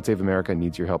 and Vote Save America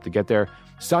needs your help to get there.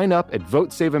 Sign up at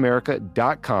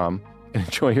votesaveamerica.com and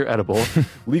enjoy your edible.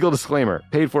 Legal disclaimer,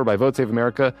 paid for by Vote Save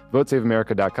America,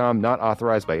 votesaveamerica.com, not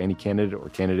authorized by any candidate or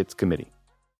candidates committee.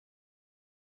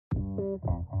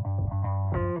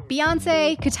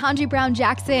 Beyonce, Ketanji Brown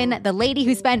Jackson, the lady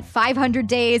who spent 500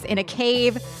 days in a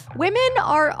cave. Women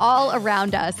are all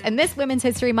around us. And this Women's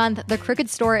History Month, the Crooked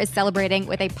Store is celebrating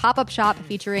with a pop-up shop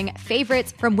featuring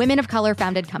favorites from women of color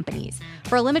founded companies.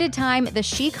 For a limited time, the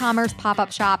She Commerce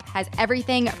pop-up shop has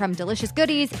everything from delicious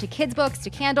goodies to kids' books to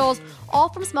candles, all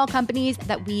from small companies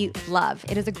that we love.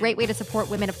 It is a great way to support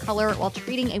women of color while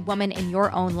treating a woman in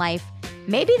your own life,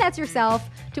 maybe that's yourself,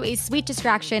 to a sweet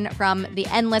distraction from the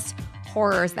endless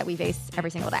horrors that we face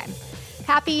every single day.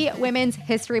 Happy Women's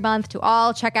History Month to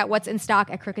all. Check out what's in stock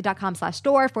at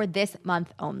crooked.com/store for this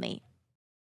month only.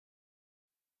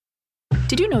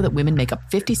 Did you know that women make up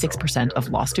 56% of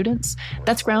law students?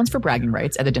 That's grounds for bragging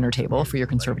rights at the dinner table for your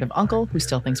conservative uncle who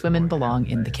still thinks women belong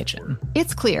in the kitchen.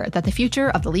 It's clear that the future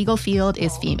of the legal field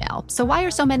is female. So why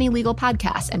are so many legal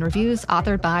podcasts and reviews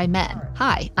authored by men?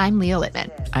 Hi, I'm Leah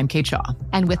Littman. I'm Kate Shaw.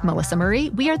 And with Melissa Murray,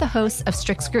 we are the hosts of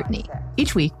Strict Scrutiny.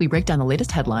 Each week, we break down the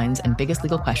latest headlines and biggest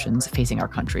legal questions facing our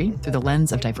country through the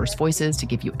lens of diverse voices to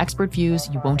give you expert views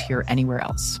you won't hear anywhere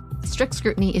else. Strict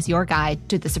Scrutiny is your guide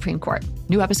to the Supreme Court.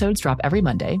 New episodes drop every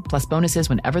Monday, plus bonuses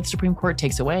whenever the Supreme Court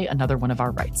takes away another one of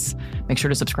our rights. Make sure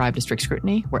to subscribe to Strict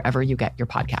Scrutiny wherever you get your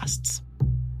podcasts.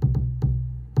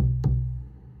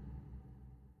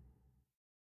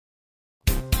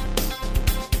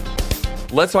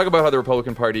 Let's talk about how the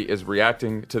Republican Party is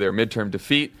reacting to their midterm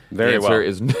defeat. Very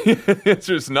the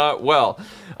answer is not well.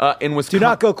 In Wisconsin, Do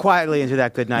not go quietly into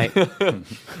that good night.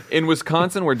 In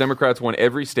Wisconsin, where Democrats won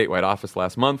every statewide office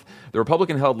last month, the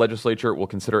Republican-held legislature will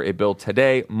consider a bill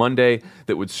today, Monday,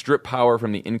 that would strip power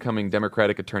from the incoming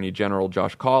Democratic Attorney General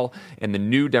Josh Kaul and the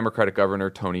new Democratic Governor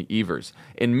Tony Evers.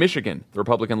 In Michigan, the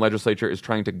Republican legislature is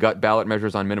trying to gut ballot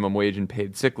measures on minimum wage and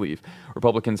paid sick leave.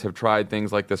 Republicans have tried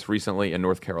things like this recently in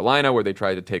North Carolina, where they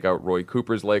tried to take out Roy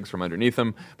Cooper's legs from underneath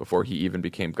him before he even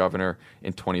became governor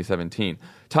in 2017.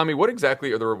 Tommy, what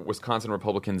exactly are the Wisconsin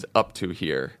Republicans up to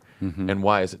here, and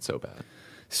why is it so bad?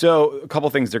 So a couple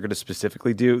things they're going to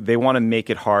specifically do. They want to make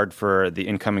it hard for the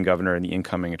incoming governor and the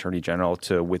incoming attorney general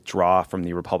to withdraw from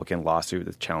the Republican lawsuit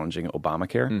that's challenging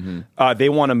Obamacare. They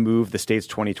want to move the state's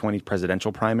 2020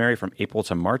 presidential primary from April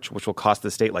to March, which will cost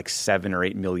the state like $7 or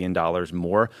 $8 million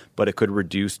more, but it could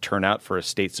reduce turnout for a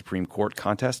state Supreme Court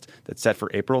contest that's set for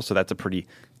April. So that's a pretty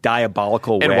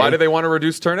diabolical way. And why do they want to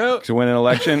reduce turnout? To win an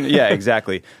election? Yeah,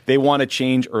 exactly. They want to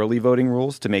change early voting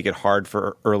rules to make it hard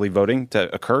for early voting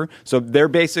to occur. So they're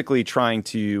basically trying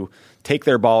to take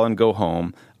their ball and go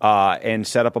home and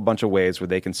set up a bunch of ways where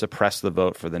they can suppress the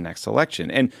vote for the next election.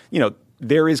 And, you know,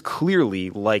 there is clearly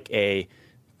like a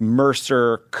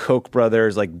Mercer, Koch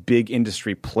brothers, like big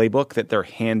industry playbook that they're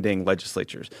handing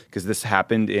legislatures, because this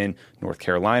happened in North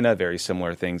Carolina. Very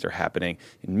similar things are happening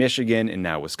in Michigan and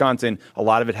now Wisconsin. A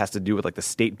lot of it has to do with like the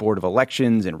state board of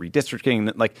elections and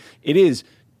redistricting. Like it is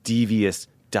devious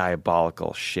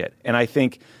diabolical shit. And I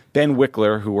think Ben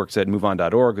Wickler, who works at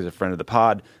MoveOn.org, is a friend of the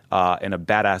pod, and a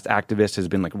badass activist, has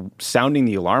been like sounding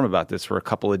the alarm about this for a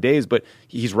couple of days. But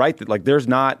he's right that like there's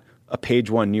not a page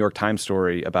one New York Times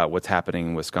story about what's happening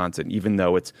in Wisconsin, even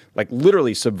though it's like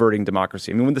literally subverting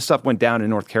democracy. I mean, when this stuff went down in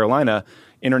North Carolina,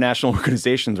 international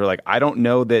organizations are like, I don't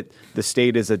know that the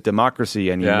state is a democracy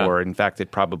anymore. Yeah. In fact,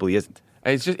 it probably isn't.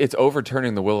 It's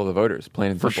overturning the will of the voters, plain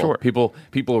and simple. For sure.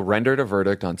 People rendered a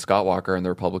verdict on Scott Walker and the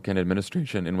Republican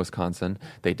administration in Wisconsin.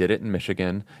 They did it in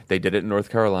Michigan. They did it in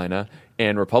North Carolina.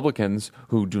 And Republicans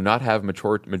who do not have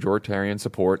majoritarian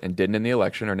support and didn't in the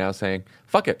election are now saying,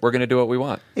 fuck it, we're going to do what we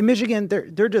want. In Michigan,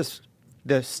 they're just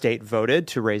the state voted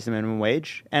to raise the minimum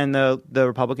wage, and the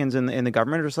Republicans in the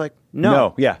government are just like,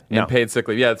 no. And paid sick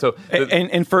leave. Yeah. So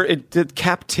and for it to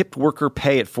cap tipped worker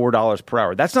pay at $4 per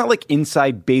hour, that's not like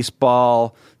inside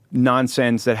baseball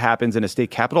nonsense that happens in a state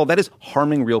capital. That is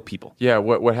harming real people. Yeah.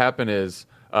 What happened is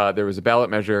there was a ballot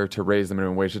measure to raise the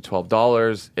minimum wage to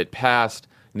 $12. It passed.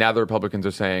 Now the Republicans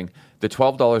are saying the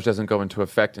 $12 doesn't go into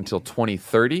effect until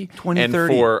 2030. And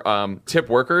for tip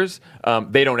workers,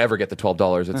 they don't ever get the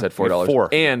 $12. It's at $4.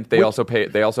 And they also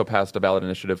passed a ballot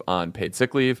initiative on paid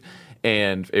sick leave.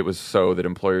 And it was so that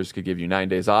employers could give you 9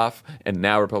 days off. And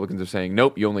now Republicans are saying,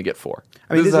 nope, you only get 4.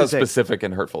 I mean, this is how specific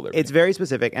and hurtful they're being. It's very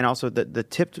specific. And also the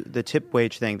tip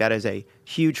wage thing, that is a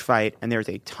huge fight. And there's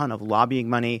a ton of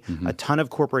lobbying money, a ton of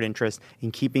corporate interest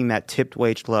in keeping that tipped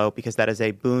wage low, because that is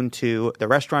a boon to the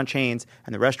restaurant chains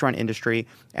and the restaurant industry.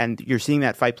 And you're seeing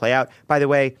that fight play out. By the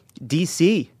way,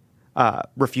 D.C.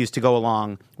 refused to go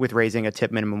along with raising a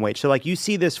tip minimum wage. So like you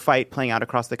see this fight playing out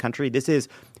across the country. This is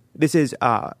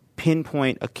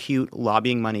pinpoint acute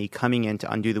lobbying money coming in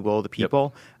to undo the will of the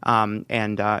people. And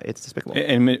it's despicable.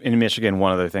 In Michigan,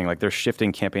 one other thing, like they're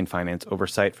shifting campaign finance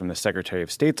oversight from the Secretary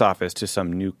of State's office to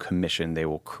some new commission they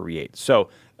will create. So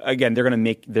again, they're going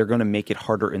to make it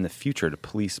harder in the future to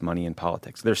police money in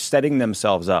politics. They're setting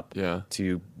themselves up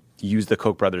to use the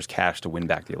Koch brothers' cash to win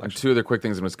back the election. Two other quick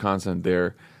things in Wisconsin.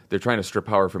 They're trying to strip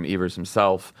power from Evers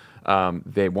himself.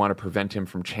 They want to prevent him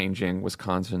from changing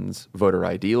Wisconsin's voter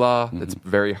ID law. That's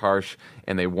very harsh.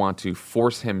 And they want to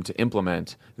force him to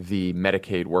implement the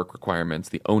Medicaid work requirements,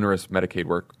 the onerous Medicaid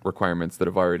work requirements that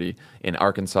have already in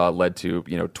Arkansas led to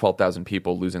 12,000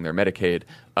 people losing their Medicaid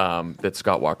that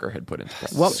Scott Walker had put into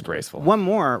place. Well, disgraceful. One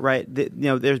more, right?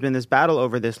 There's been this battle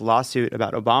over this lawsuit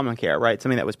about Obamacare, right?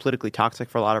 Something that was politically toxic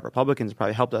for a lot of Republicans,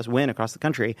 probably helped us win across the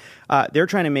country. They're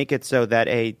trying to make it so that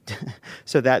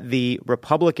the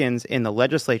Republicans in the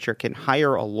legislature can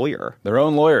hire a lawyer, their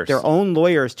own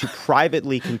lawyers to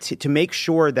privately to make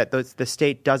sure that the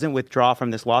state doesn't withdraw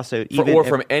from this lawsuit,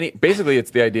 Basically,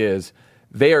 it's the idea is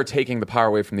they are taking the power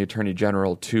away from the Attorney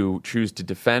General to choose to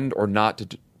defend or not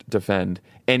to defend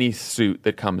any suit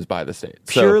that comes by the state.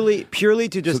 Purely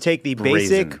to just take the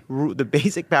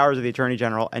basic powers of the Attorney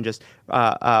General and just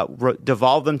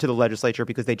devolve them to the legislature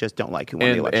because they just don't like who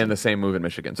won the election. And the same move in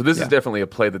Michigan. So this is definitely a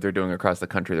play that they're doing across the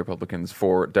country, the Republicans,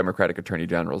 for Democratic Attorney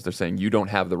Generals. They're saying you don't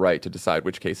have the right to decide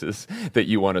which cases that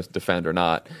you want to defend or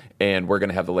not, and we're going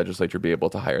to have the legislature be able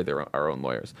to hire our own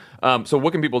lawyers. So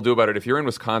what can people do about it? If you're in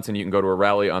Wisconsin, you can go to a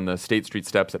rally on the State Street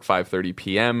steps at 5:30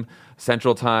 p.m.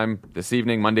 Central Time this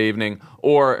evening, Monday evening,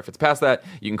 or if it's past that,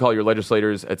 you can call your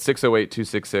legislators at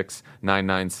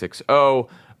 608-266-9960.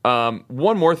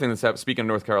 One more thing that's happened, speaking of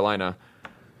North Carolina,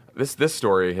 this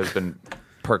story has been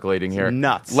percolating here.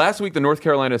 Nuts. Last week, the North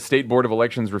Carolina State Board of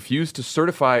Elections refused to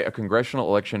certify a congressional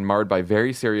election marred by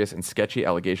very serious and sketchy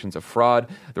allegations of fraud.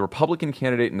 The Republican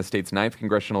candidate in the state's 9th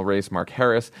congressional race, Mark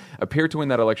Harris, appeared to win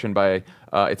that election by,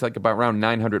 it's like about around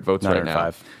 900 votes right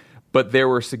now. But there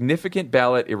were significant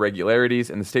ballot irregularities,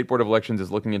 and the State Board of Elections is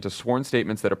looking into sworn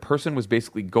statements that a person was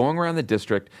basically going around the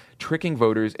district, tricking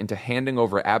voters into handing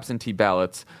over absentee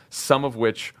ballots, some of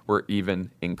which were even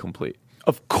incomplete.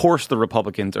 Of course the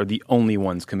Republicans are the only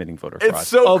ones committing voter fraud. It's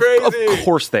so crazy. Of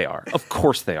course they are. Of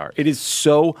course they are. It is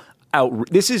so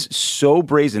this is so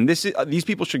brazen. These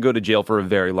people should go to jail for a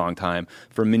very long time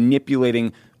for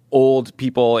manipulating old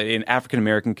people in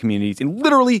African-American communities and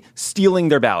literally stealing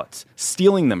their ballots,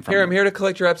 stealing them from them. I'm here to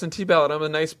collect your absentee ballot. I'm a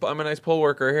nice poll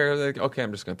worker here. Like, okay,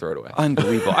 I'm just going to throw it away.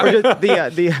 Unbelievable.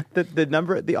 the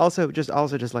number, also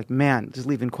just like, man, just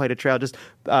leaving quite a trail. Just,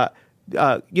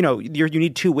 you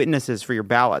need 2 witnesses for your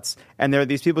ballots. And there are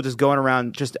these people just going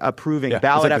around just approving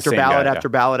ballot after ballot after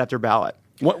ballot after ballot.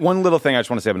 One little thing I just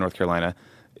want to say about North Carolina.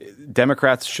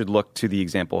 Democrats should look to the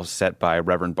example set by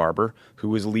Reverend Barber, who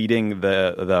was leading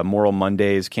the Moral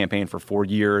Mondays campaign for 4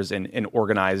 years and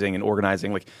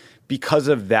organizing. Like, because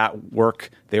of that work,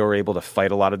 they were able to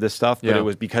fight a lot of this stuff. But it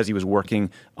was because he was working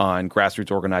on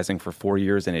grassroots organizing for 4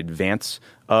 years in advance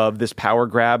of this power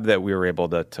grab that we were able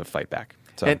to fight back.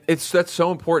 So. And that's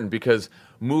so important because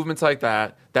movements like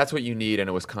that, that's what you need in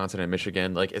a Wisconsin and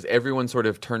Michigan. Like, as everyone sort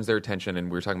of turns their attention, and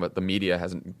we were talking about the media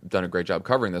hasn't done a great job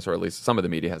covering this, or at least some of the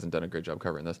media hasn't done a great job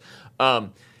covering this.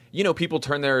 People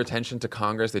turn their attention to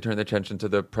Congress, they turn their attention to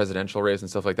the presidential race and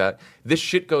stuff like that. This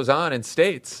shit goes on in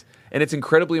states. And it's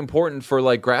incredibly important for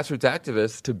like grassroots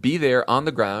activists to be there on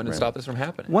the ground and stop this from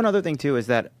happening. One other thing too is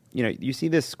that you see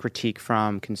this critique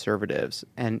from conservatives,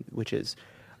 and which is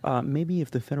maybe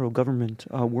if the federal government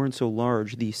weren't so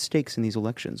large, the stakes in these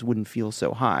elections wouldn't feel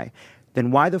so high.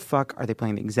 Then why the fuck are they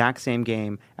playing the exact same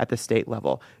game at the state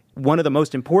level? One of the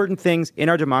most important things in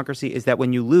our democracy is that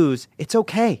when you lose, it's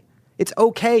okay. It's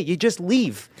okay. You just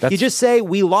leave. You just say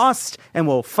we lost and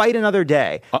we'll fight another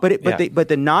day. But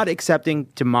the not accepting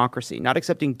democracy, not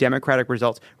accepting democratic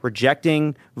results,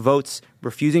 rejecting votes,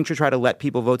 refusing to try to let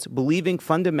people vote, believing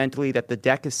fundamentally that the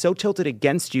deck is so tilted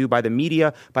against you by the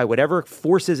media, by whatever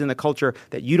forces in the culture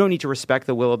that you don't need to respect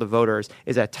the will of the voters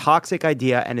is a toxic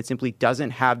idea, and it simply doesn't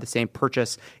have the same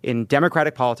purchase in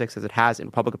democratic politics as it has in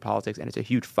Republican politics, and it's a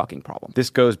huge fucking problem.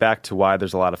 This goes back to why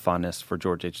there's a lot of fondness for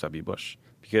George H.W. Bush.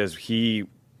 Because he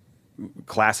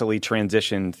classically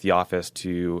transitioned the office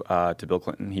to Bill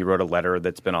Clinton. He wrote a letter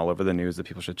that's been all over the news that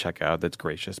people should check out that's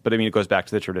gracious. But, I mean, it goes back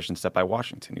to the tradition set by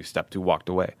Washington, who stepped, who walked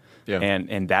away. Yeah.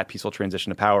 And that peaceful transition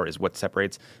to power is what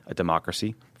separates a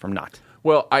democracy from not.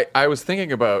 Well, I was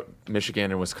thinking about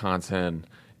Michigan and Wisconsin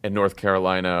and North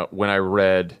Carolina when I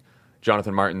read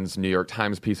Jonathan Martin's New York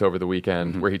Times piece over the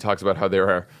weekend, where he talks about how there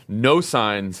are no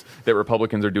signs that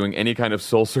Republicans are doing any kind of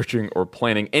soul-searching or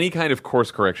planning any kind of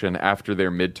course correction after their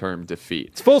midterm defeat.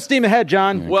 It's full steam ahead,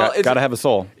 John. Well, got to have a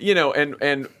soul.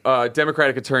 And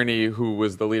Democratic attorney who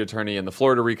was the lead attorney in the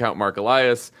Florida recount, Mark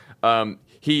Elias,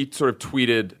 he sort of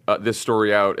tweeted this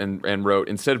story out and wrote,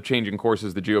 instead of changing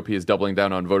courses, the GOP is doubling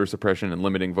down on voter suppression and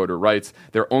limiting voter rights.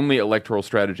 Their only electoral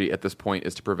strategy at this point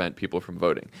is to prevent people from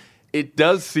voting. It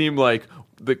does seem like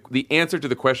the answer to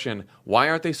the question, why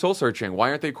aren't they soul-searching? Why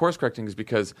aren't they course-correcting? Is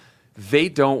because they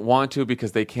don't want to,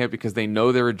 because they can't, because they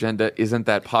know their agenda isn't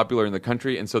that popular in the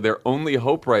country. And so their only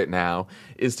hope right now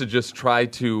is to just try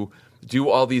to do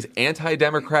all these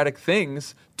anti-democratic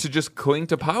things to just cling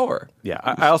to power. Yeah,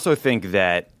 I also think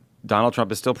that Donald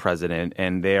Trump is still president,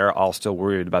 and they're all still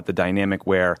worried about the dynamic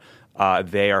where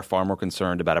they are far more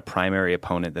concerned about a primary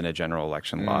opponent than a general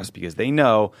election loss, because they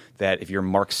know that if you're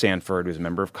Mark Sanford, who's a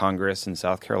member of Congress in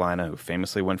South Carolina, who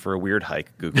famously went for a weird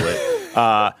hike, Google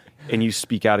it, and you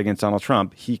speak out against Donald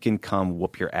Trump, he can come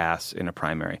whoop your ass in a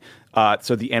primary.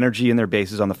 So the energy in their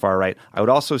base is on the far right. I would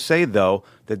also say, though,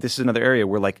 that this is another area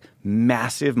where like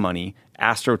massive money,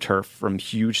 AstroTurf from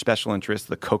huge special interests,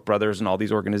 the Koch brothers and all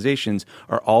these organizations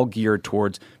are all geared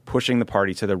towards pushing the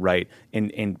party to the right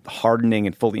and hardening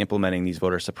and fully implementing these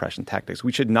voter suppression tactics.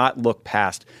 We should not look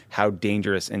past how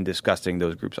dangerous and disgusting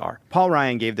those groups are. Paul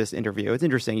Ryan gave this interview. It's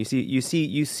interesting. You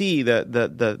see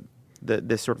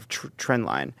this sort of trend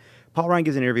line. Paul Ryan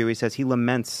gives an interview where he says he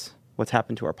laments what's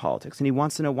happened to our politics, and he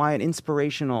wants to know why an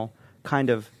inspirational kind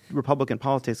of Republican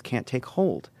politics can't take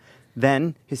hold.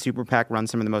 Then his super PAC runs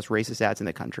some of the most racist ads in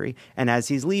the country, and as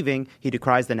he's leaving, he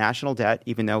decries the national debt,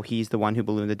 even though he's the one who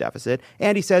ballooned the deficit,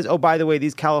 and he says, oh, by the way,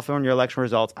 these California election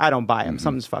results, I don't buy them.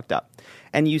 Something's fucked up.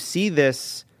 And you see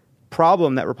this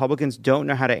problem that Republicans don't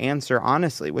know how to answer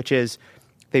honestly, which is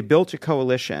they built a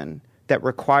coalition that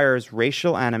requires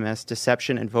racial animus,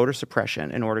 deception, and voter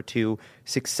suppression in order to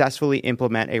successfully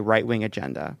implement a right-wing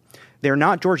agenda. They're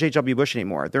not George H.W. Bush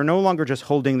anymore. They're no longer just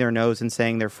holding their nose and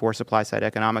saying they're for supply-side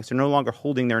economics. They're no longer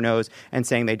holding their nose and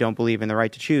saying they don't believe in the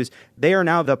right to choose. They are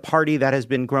now the party that has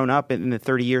been grown up in the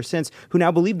 30 years since who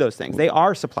now believe those things. They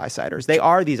are supply-siders. They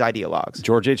are these ideologues.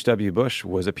 George H.W. Bush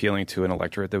was appealing to an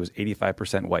electorate that was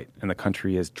 85% white, and the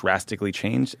country has drastically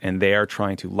changed, and they are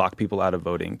trying to lock people out of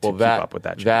voting to keep up with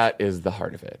that change. That is the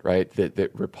heart of it, right?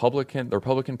 The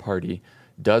Republican Party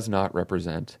does not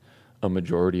represent a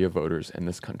majority of voters in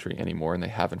this country anymore, and they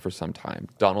haven't for some time.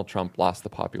 Donald Trump lost the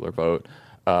popular vote.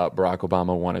 Barack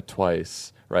Obama won it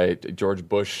twice, right? George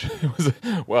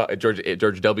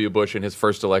W. Bush in his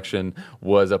first election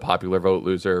was a popular vote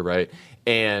loser, right?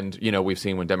 And, we've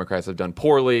seen when Democrats have done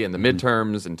poorly in the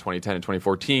midterms in 2010 and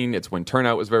 2014, it's when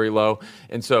turnout was very low.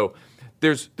 And so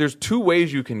there's two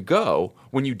ways you can go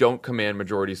when you don't command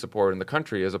majority support in the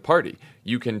country as a party.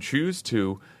 You can choose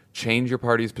to change your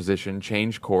party's position,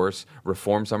 change course,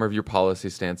 reform some of your policy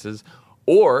stances,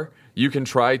 Or you can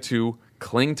try to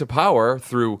cling to power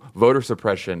through voter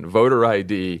suppression, voter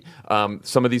ID,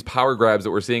 some of these power grabs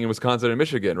that we're seeing in Wisconsin and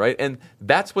Michigan, right? And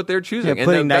that's what they're choosing.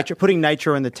 Yeah, putting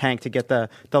nitro in the tank to get the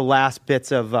last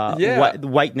bits of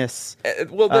whiteness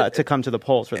to come to the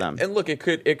polls for them. And look, it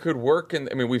could work. And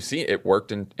I mean, we've seen it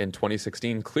worked in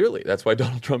 2016 clearly. That's why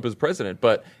Donald Trump is president.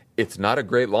 But it's not a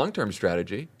great long-term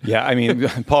strategy. Yeah, I mean,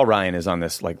 Paul Ryan is on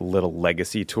this little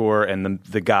legacy tour, and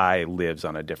the guy lives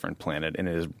on a different planet, and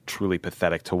it is truly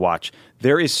pathetic to watch.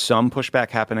 There is some pushback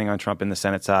happening on Trump in the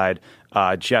Senate side.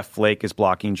 Jeff Flake is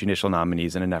blocking judicial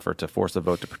nominees in an effort to force a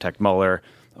vote to protect Mueller.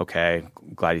 Okay,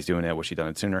 glad he's doing it. Wish he'd done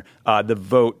it sooner. The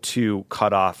vote to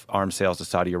cut off arms sales to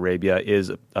Saudi Arabia is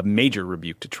a major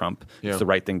rebuke to Trump. Yeah. It's the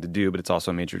right thing to do, but it's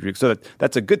also a major rebuke. So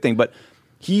that's a good thing, but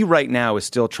he right now is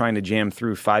still trying to jam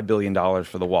through $5 billion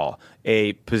for the wall,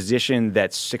 a position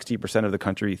that 60% of the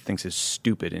country thinks is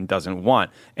stupid and doesn't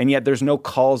want. And yet there's no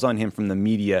calls on him from the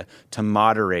media to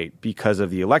moderate because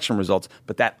of the election results.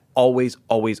 But that always,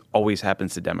 always, always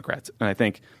happens to Democrats. And I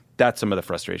think that's some of the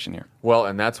frustration here. Well,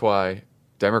 and that's why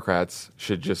Democrats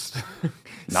should just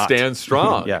stand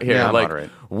strong here. Yeah, moderate.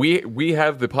 We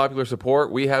have the popular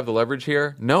support. We have the leverage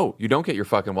here. No, you don't get your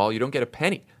fucking wall. You don't get a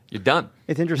penny. You're done.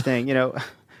 It's interesting,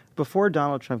 before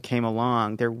Donald Trump came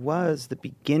along, there was the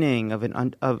beginning of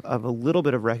a little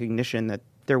bit of recognition that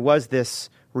there was this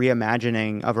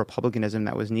reimagining of republicanism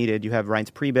that was needed. You have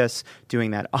Reince Priebus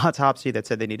doing that autopsy that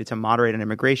said they needed to moderate on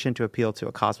immigration to appeal to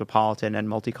a cosmopolitan and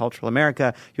multicultural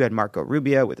America. You had Marco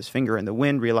Rubio with his finger in the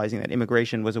wind, realizing that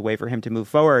immigration was a way for him to move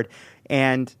forward.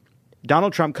 And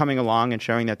Donald Trump coming along and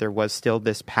showing that there was still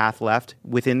this path left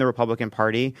within the Republican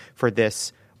Party for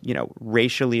this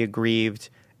racially aggrieved,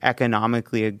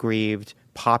 economically aggrieved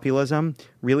populism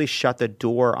really shut the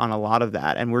door on a lot of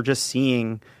that. And we're just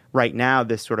seeing right now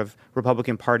this sort of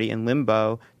Republican Party in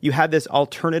limbo. You had this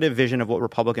alternative vision of what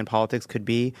Republican politics could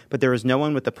be, but there was no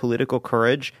one with the political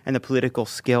courage and the political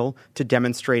skill to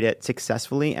demonstrate it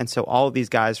successfully. And so all of these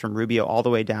guys from Rubio all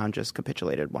the way down just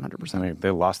capitulated 100%. I mean,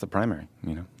 they lost the primary,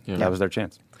 That was their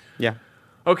chance. Yeah.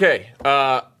 Okay.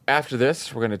 After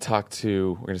this, we're going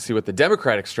to see what the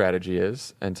Democratic strategy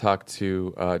is and talk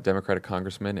to Democratic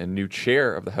Congressman and new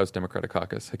chair of the House Democratic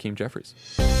Caucus, Hakeem Jeffries.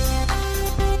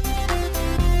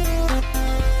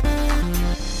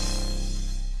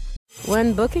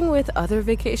 When booking with other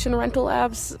vacation rental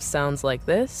apps sounds like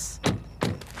this.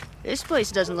 This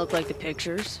place doesn't look like the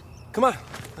pictures. Come on,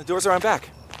 the doors are on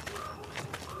back.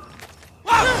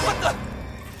 Wow, what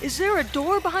the? Is there a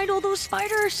door behind all those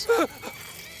spiders?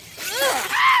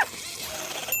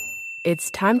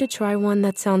 It's time to try one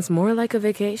that sounds more like a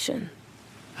vacation.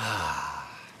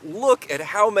 Look at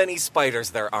how many spiders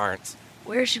there aren't.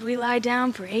 Where should we lie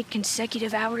down for 8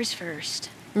 consecutive hours first?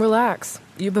 Relax.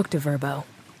 You booked a Vrbo.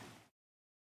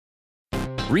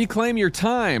 Reclaim your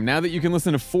time now that you can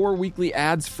listen to 4 weekly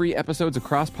ads-free episodes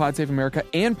across Pod Save America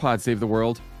and Pod Save the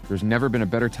World. There's never been a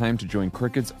better time to join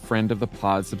Crooked's Friend of the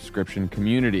Pod subscription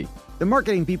community. The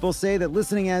marketing people say that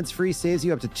listening ads-free saves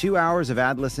you up to 2 hours of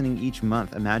ad listening each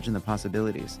month. Imagine the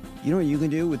possibilities. You know what you can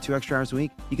do with 2 extra hours a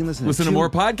week? You can listen to more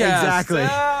podcasts. Exactly.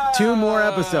 2 more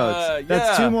episodes.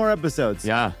 That's 2 more episodes.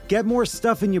 Yeah. Get more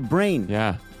stuff in your brain.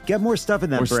 Yeah. Get more stuff in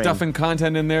that brain. More stuff and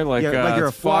content in there like you're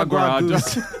a foie gras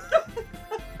goose.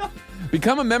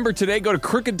 Become a member today. Go to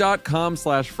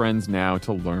crooked.com/friends now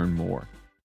to learn more.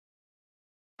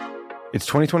 It's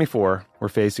 2024. We're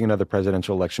facing another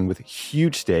presidential election with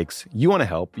huge stakes. You want to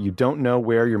help. You don't know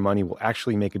where your money will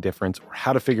actually make a difference or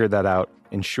how to figure that out.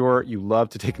 And sure, you love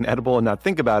to take an edible and not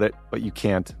think about it, but you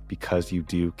can't because you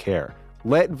do care.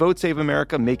 Let Vote Save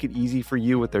America make it easy for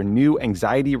you with their new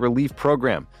anxiety relief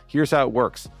program. Here's how it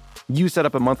works. You set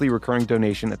up a monthly recurring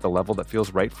donation at the level that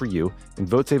feels right for you, and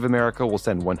Vote Save America will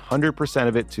send 100%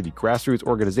 of it to the grassroots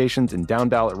organizations and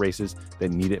down-ballot races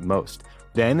that need it most.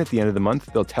 Then, at the end of the month,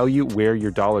 they'll tell you where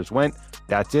your dollars went.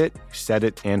 That's it. You set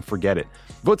it and forget it.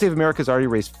 Vote Save America has already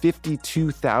raised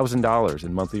 $52,000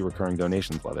 in monthly recurring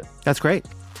donations. Love it. That's great.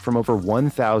 From over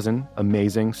 1,000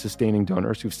 amazing, sustaining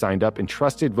donors who've signed up and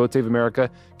trusted Vote Save America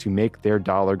to make their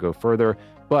dollar go further.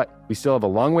 But we still have a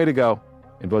long way to go,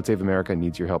 and Vote Save America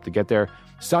needs your help to get there.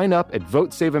 Sign up at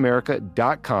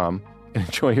votesaveamerica.com and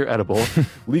enjoy your edible.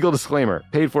 Legal disclaimer,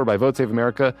 paid for by Vote Save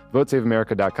America,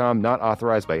 votesaveamerica.com, not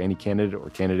authorized by any candidate or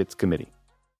candidates committee.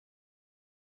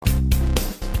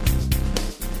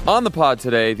 On the pod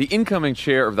today, the incoming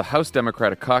chair of the House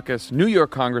Democratic Caucus, New York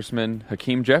Congressman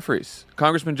Hakeem Jeffries.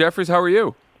 Congressman Jeffries, how are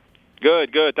you?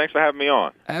 Good. Thanks for having me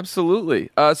on. Absolutely.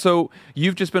 So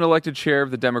you've just been elected chair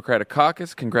of the Democratic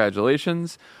Caucus.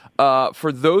 Congratulations.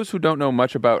 For those who don't know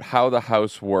much about how the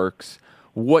House works,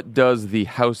 What does the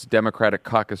House Democratic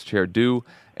Caucus chair do,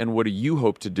 and what do you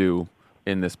hope to do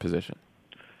in this position?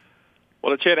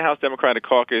 Well, the chair of the House Democratic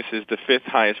Caucus is the fifth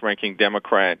highest-ranking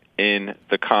Democrat in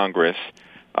the Congress.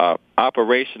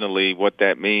 Operationally, what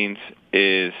that means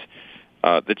is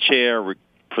the chair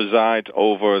presides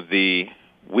over the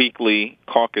weekly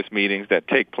caucus meetings that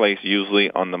take place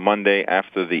usually on the Monday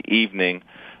after the evening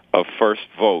of first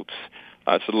votes.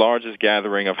 It's the largest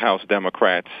gathering of House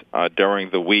Democrats during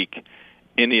the week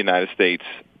in the United States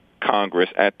Congress.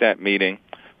 At that meeting,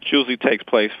 which usually takes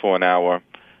place for an hour,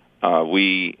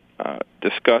 we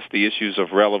discuss the issues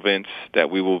of relevance that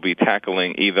we will be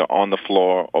tackling either on the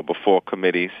floor or before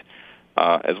committees,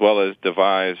 as well as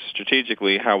devise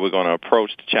strategically how we're going to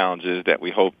approach the challenges that we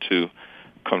hope to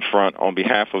confront on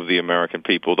behalf of the American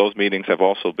people. Those meetings have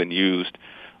also been used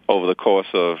over the course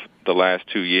of the last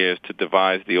 2 years to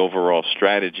devise the overall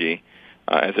strategy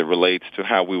as it relates to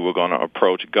how we were going to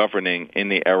approach governing in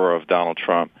the era of Donald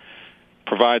Trump.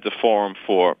 Provides a forum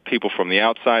for people from the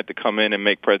outside to come in and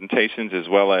make presentations, as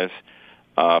well as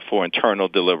for internal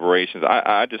deliberations.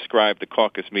 I describe the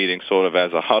caucus meeting sort of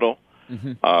as a huddle,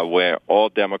 where all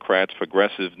Democrats,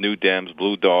 progressive, New Dems,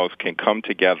 Blue Dogs can come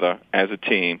together as a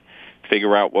team,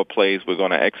 figure out what plays we're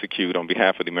going to execute on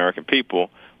behalf of the American people.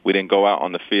 We didn't go out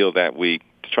on the field that week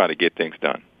to try to get things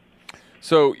done.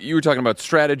 So you were talking about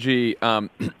strategy.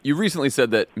 You recently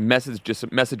said that message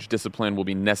discipline will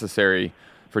be necessary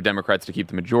for Democrats to keep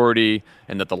the majority,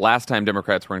 and that the last time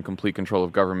Democrats were in complete control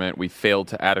of government, we failed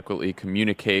to adequately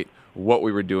communicate what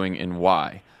we were doing and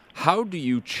why. How do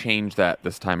you change that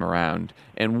this time around,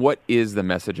 and what is the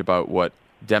message about what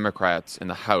Democrats in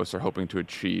the House are hoping to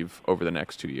achieve over the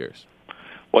next 2 years?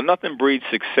 Well, nothing breeds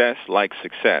success like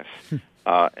success.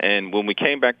 And when we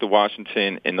came back to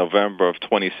Washington in November of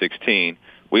 2016,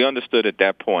 we understood at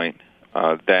that point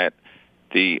that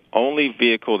the only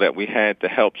vehicle that we had to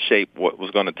help shape what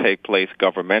was going to take place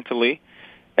governmentally,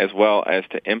 as well as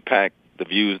to impact the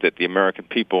views that the American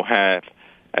people have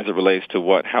as it relates to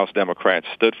what House Democrats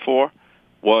stood for,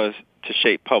 was to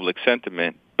shape public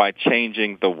sentiment by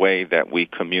changing the way that we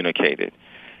communicated.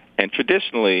 And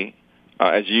traditionally,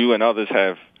 as you and others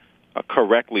have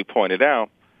correctly pointed out,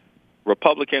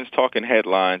 Republicans talk in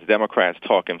headlines, Democrats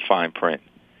talk in fine print.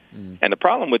 And the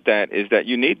problem with that is that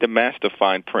you need to master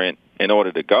fine print in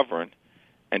order to govern,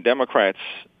 and Democrats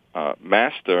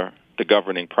master the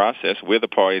governing process. We're the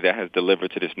party that has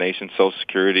delivered to this nation Social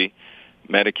Security,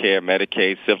 Medicare,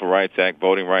 Medicaid, Civil Rights Act,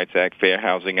 Voting Rights Act, Fair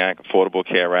Housing Act, Affordable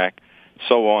Care Act,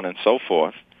 so on and so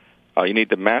forth. You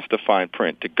need to master fine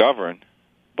print to govern,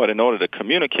 but in order to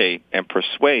communicate and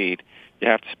persuade, you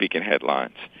have to speak in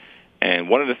headlines. And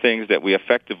one of the things that we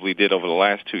effectively did over the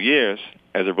last 2 years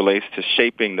as it relates to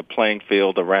shaping the playing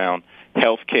field around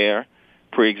health care,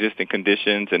 pre-existing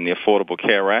conditions, and the Affordable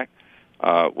Care Act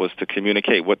was to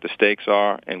communicate what the stakes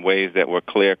are in ways that were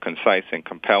clear, concise, and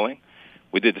compelling.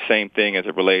 We did the same thing as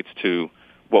it relates to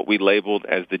what we labeled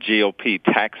as the GOP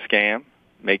tax scam,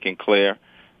 making clear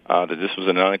that this was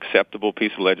an unacceptable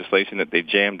piece of legislation that they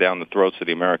jammed down the throats of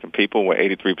the American people, where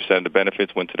 83% of the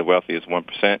benefits went to the wealthiest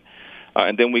 1%.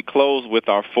 And then we closed with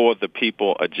our For the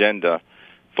People agenda,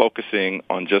 focusing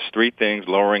on just three things: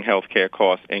 lowering health care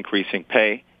costs, increasing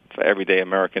pay for everyday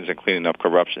Americans, and cleaning up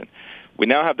corruption. We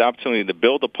now have the opportunity to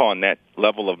build upon that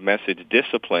level of message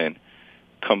discipline,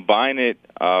 combine it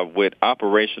with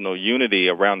operational unity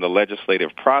around the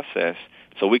legislative process,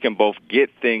 so we can both get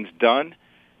things done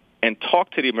and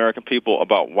talk to the American people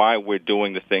about why we're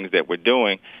doing the things that we're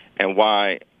doing and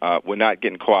why we're not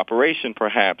getting cooperation,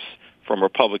 perhaps, from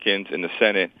Republicans in the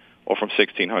Senate or from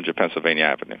 1600 Pennsylvania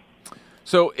Avenue.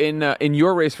 So in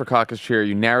your race for caucus chair,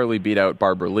 you narrowly beat out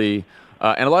Barbara Lee,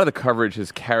 and a lot of the coverage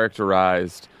has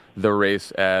characterized the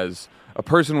race as a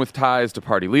person with ties to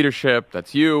party leadership,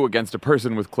 that's you, against a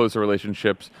person with closer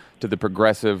relationships to the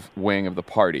progressive wing of the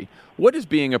party. What does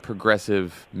being a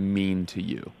progressive mean to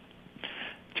you?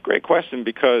 It's a great question,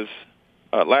 because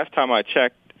last time I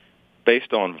checked,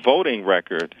 based on voting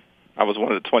record, I was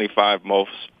one of the 25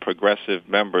 most progressive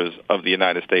members of the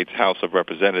United States House of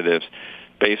Representatives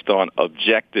based on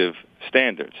objective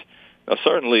standards. Now,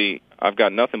 certainly, I've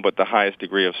got nothing but the highest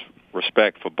degree of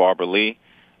respect for Barbara Lee.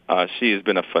 She has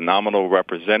been a phenomenal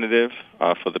representative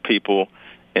for the people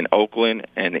in Oakland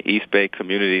and the East Bay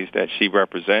communities that she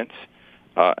represents,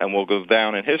 and will go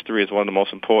down in history as one of the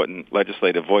most important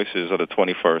legislative voices of the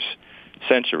 21st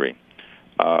century.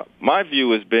 My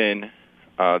view has been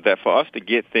that for us to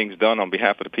get things done on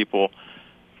behalf of the people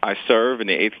I serve in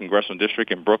the 8th Congressional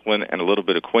District in Brooklyn and a little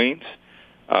bit of Queens,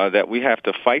 that we have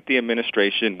to fight the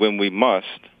administration when we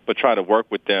must, but try to work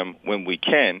with them when we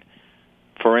can.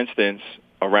 For instance,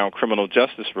 around criminal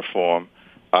justice reform,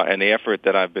 and the effort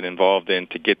that I've been involved in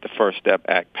to get the First Step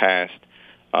Act passed,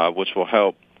 which will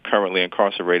help currently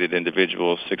incarcerated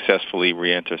individuals successfully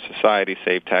reenter society,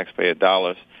 save taxpayer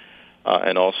dollars,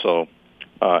 and also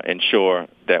ensure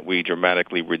that we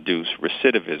dramatically reduce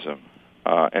recidivism.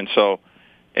 And so,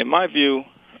 in my view,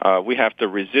 we have to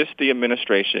resist the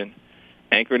administration,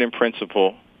 anchored in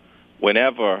principle,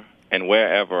 whenever and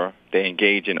wherever they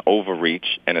engage in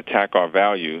overreach and attack our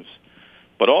values,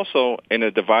 but also in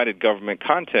a divided government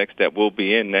context that we'll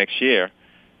be in next year,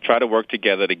 try to work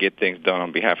together to get things done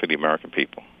on behalf of the American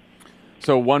people.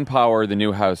 So one power the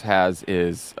new House has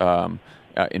is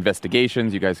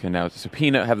investigations. You guys can now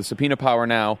have the subpoena power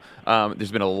now.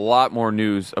 There's been a lot more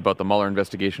news about the Mueller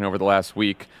investigation over the last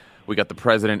week. We got the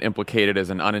president implicated as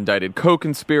an unindicted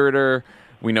co-conspirator.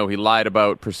 We know he lied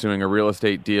about pursuing a real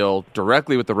estate deal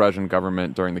directly with the Russian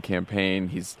government during the campaign.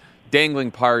 He's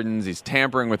dangling pardons. He's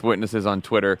tampering with witnesses on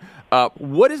Twitter.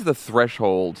 What is the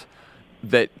threshold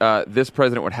that this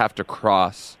president would have to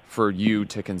cross for you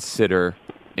to consider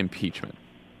impeachment?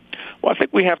 Well, I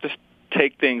think we have to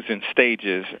take things in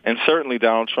stages, and certainly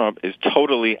Donald Trump is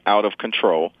totally out of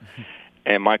control.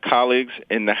 And my colleagues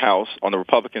in the House on the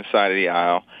Republican side of the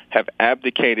aisle have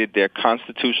abdicated their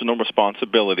constitutional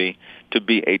responsibility to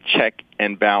be a check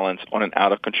and balance on an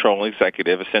out-of-control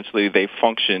executive. Essentially, they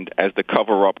functioned as the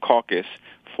cover-up caucus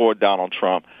for Donald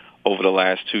Trump over the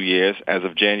last 2 years. As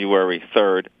of January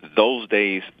 3rd, those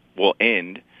days will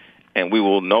end, and we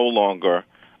will no longer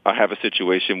have a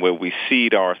situation where we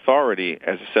cede our authority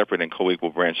as a separate and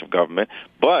co-equal branch of government.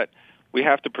 But we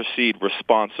have to proceed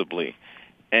responsibly.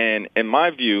 And in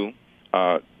my view,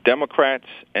 Democrats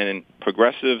and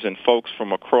progressives and folks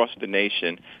from across the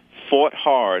nation fought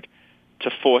hard to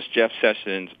force Jeff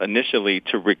Sessions initially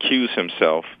to recuse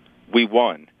himself. We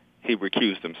won. He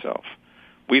recused himself.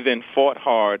 We then fought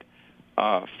hard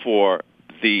for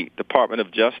the Department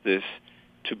of Justice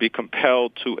to be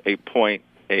compelled to appoint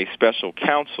a special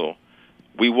counsel.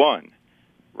 We won.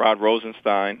 Rod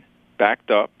Rosenstein backed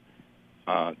up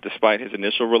despite his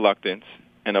initial reluctance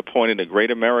and appointed a great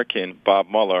American, Bob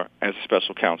Mueller, as a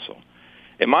special counsel.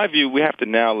 In my view, we have to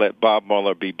now let Bob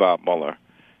Mueller be Bob Mueller.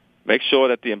 Make sure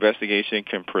that the investigation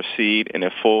can proceed in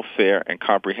a full, fair, and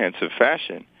comprehensive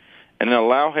fashion, and then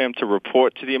allow him to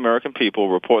report to the American people,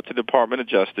 report to the Department of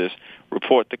Justice,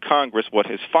 report to Congress what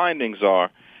his findings are,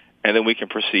 and then we can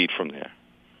proceed from there.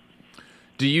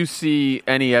 Do you see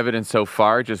any evidence so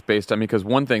far, just based on, because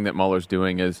one thing that Mueller's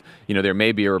doing is, there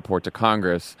may be a report to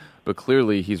Congress, but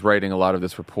clearly he's writing a lot of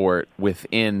this report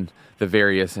within the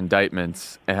various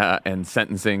indictments and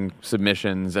sentencing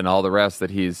submissions and all the rest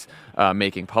that he's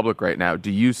making public right now.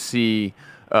 Do you see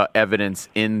evidence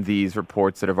in these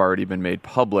reports that have already been made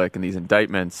public and these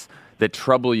indictments that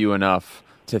trouble you enough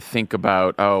to think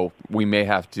about, we may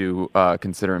have to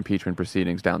consider impeachment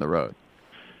proceedings down the road?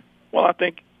 Well, I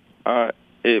think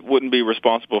it wouldn't be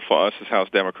responsible for us as House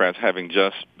Democrats, having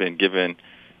just been given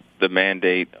the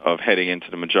mandate of heading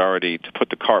into the majority, to put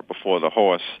the cart before the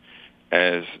horse,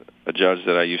 as a judge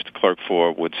that I used to clerk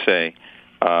for would say,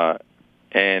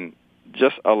 and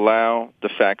just allow the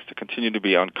facts to continue to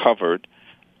be uncovered,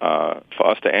 for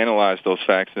us to analyze those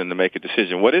facts and then to make a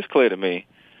decision. What is clear to me,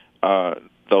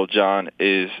 though, John,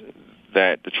 is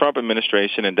that the Trump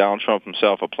administration and Donald Trump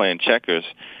himself are playing checkers,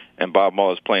 and Bob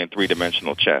Mueller is playing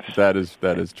three-dimensional chess. That is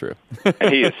true.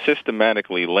 And he is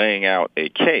systematically laying out a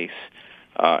case.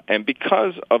 And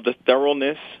because of the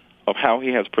thoroughness of how he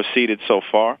has proceeded so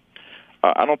far,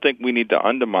 I don't think we need to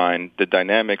undermine the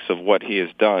dynamics of what he has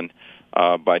done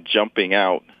by jumping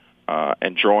out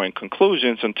and drawing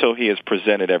conclusions until he has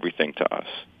presented everything to us.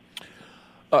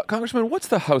 Congressman, what's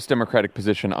the House Democratic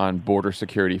position on border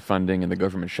security funding and the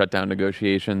government shutdown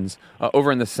negotiations?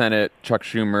 Over in the Senate, Chuck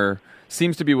Schumer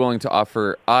seems to be willing to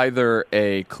offer either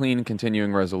a clean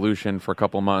continuing resolution for a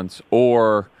couple months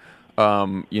or,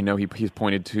 he's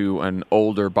pointed to an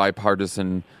older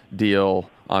bipartisan deal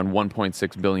on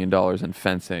 $1.6 billion in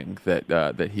fencing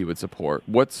that he would support.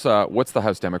 What's the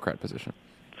House Democrat position?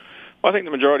 Well, I think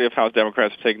the majority of House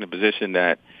Democrats have taken the position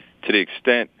that to the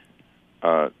extent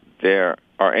there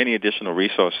are any additional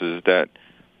resources that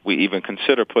we even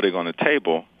consider putting on the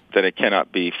table, that it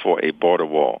cannot be for a border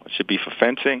wall. It should be for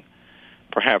fencing,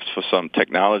 perhaps for some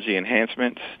technology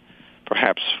enhancements,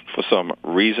 perhaps for some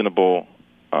reasonable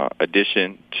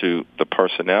addition to the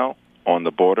personnel on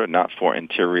the border, not for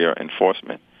interior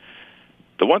enforcement.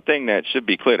 The one thing that should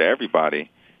be clear to everybody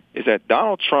is that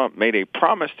Donald Trump made a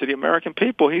promise to the American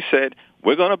people. He said,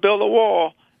 we're going to build a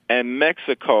wall, and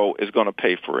Mexico is going to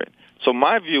pay for it. So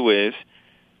my view is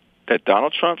that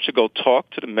Donald Trump should go talk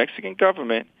to the Mexican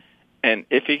government And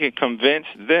if he can convince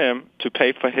them to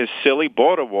pay for his silly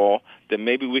border wall, then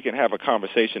maybe we can have a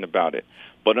conversation about it.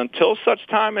 But until such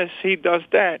time as he does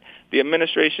that, the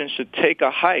administration should take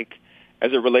a hike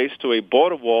as it relates to a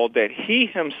border wall that he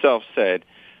himself said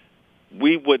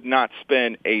we would not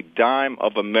spend a dime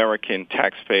of American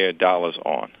taxpayer dollars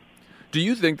on. Do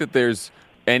you think that there's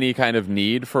any kind of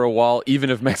need for a wall, even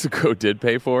if Mexico did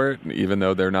pay for it, even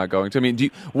though they're not going to? I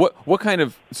mean, what kind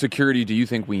of security do you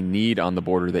think we need on the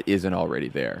border that isn't already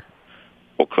there?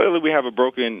 Well, clearly we have a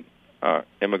broken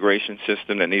immigration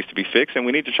system that needs to be fixed, and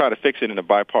we need to try to fix it in a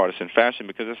bipartisan fashion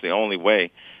because that's the only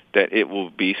way that it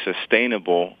will be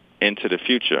sustainable into the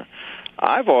future.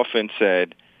 I've often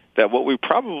said that what we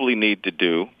probably need to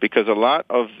do, because a lot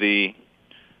of the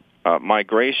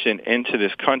migration into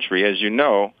this country, as you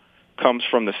know, comes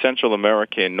from the Central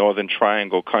American Northern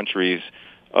Triangle countries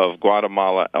of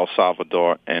Guatemala, El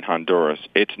Salvador, and Honduras.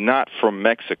 It's not from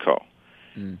Mexico.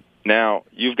 Now,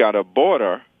 you've got a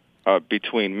border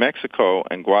between Mexico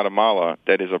and Guatemala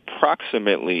that is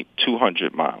approximately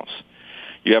 200 miles.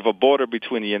 You have a border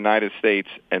between the United States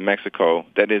and Mexico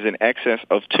that is in excess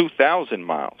of 2,000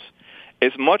 miles.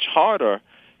 It's much harder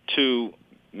to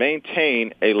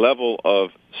maintain a level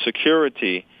of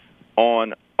security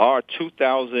on our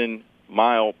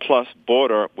 2,000-mile-plus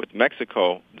border with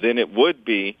Mexico than it would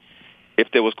be if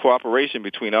there was cooperation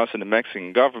between us and the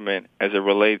Mexican government as it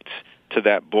relates to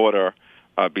that border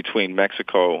between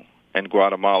Mexico and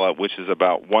Guatemala, which is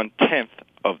about 1/10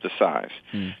 of the size.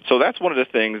 So that's one of the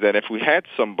things that if we had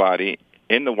somebody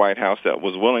in the White House that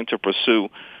was willing to pursue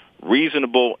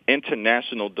reasonable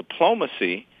international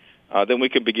diplomacy, then we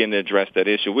can begin to address that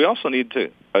issue. We also need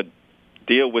to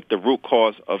deal with the root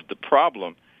cause of the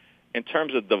problem in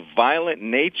terms of the violent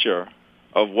nature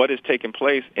of what is taking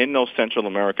place in those Central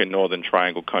American Northern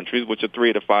Triangle countries, which are 3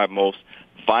 of the 5 most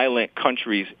violent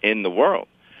countries in the world.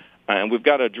 And we've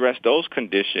got to address those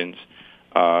conditions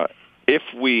if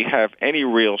we have any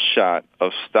real shot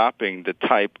of stopping the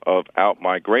type of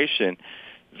out-migration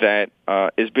that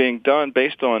is being done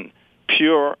based on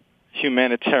pure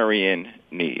humanitarian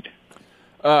need.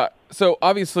 So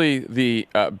obviously the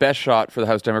best shot for the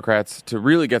House Democrats to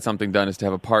really get something done is to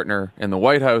have a partner in the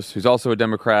White House who's also a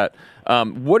Democrat.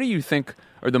 What do you think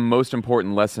are the most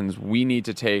important lessons we need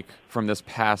to take from this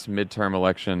past midterm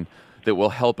election that will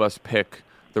help us pick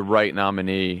the right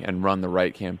nominee and run the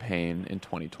right campaign in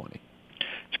 2020?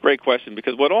 It's a great question,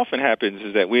 because what often happens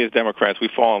is that we as Democrats, we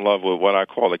fall in love with what I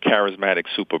call a charismatic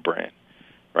super brand,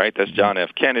 right? That's John F.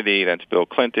 Kennedy, that's Bill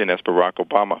Clinton, that's Barack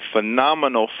Obama.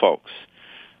 Phenomenal folks.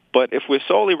 But if we're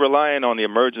solely relying on the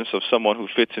emergence of someone who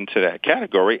fits into that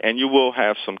category, and you will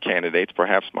have some candidates,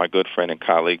 perhaps my good friend and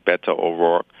colleague Beto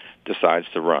O'Rourke decides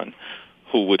to run,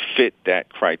 who would fit that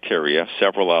criteria,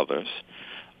 several others.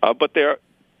 But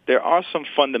there are some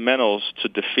fundamentals to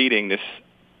defeating this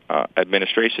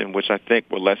administration, which I think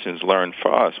were lessons learned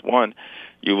for us. One,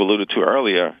 you alluded to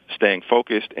earlier, staying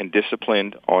focused and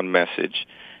disciplined on message,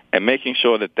 and making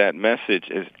sure that that message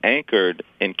is anchored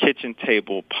in kitchen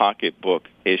table pocketbook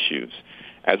issues,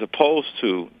 as opposed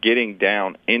to getting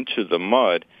down into the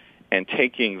mud and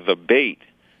taking the bait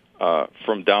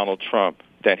from Donald Trump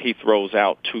that he throws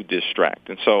out to distract.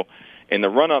 And so in the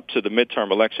run-up to the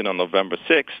midterm election on November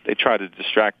 6th, they tried to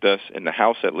distract us, in the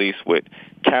House at least, with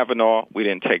Kavanaugh. We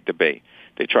didn't take the bait.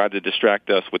 They tried to distract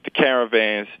us with the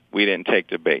caravans. We didn't take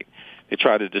the bait. They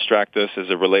tried to distract us as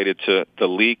it related to the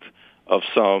leak of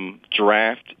some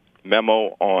draft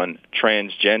memo on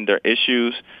transgender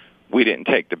issues. We didn't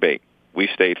take the bait. We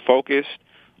stayed focused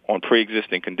on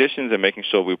pre-existing conditions and making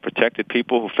sure we protected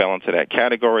people who fell into that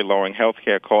category, lowering health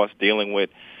care costs, dealing with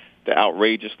the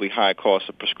outrageously high cost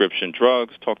of prescription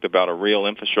drugs, talked about a real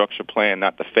infrastructure plan,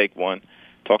 not the fake one,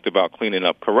 talked about cleaning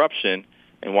up corruption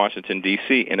in Washington,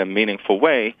 D.C. in a meaningful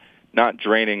way, not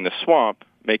draining the swamp,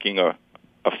 making a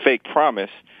fake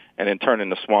promise, and then turning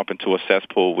the swamp into a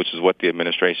cesspool, which is what the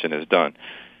administration has done.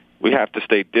 We have to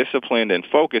stay disciplined and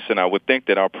focused, and I would think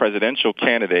that our presidential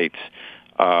candidates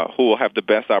who will have the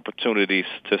best opportunities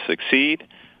to succeed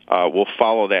will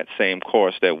follow that same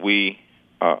course that we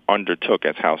undertook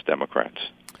as House Democrats.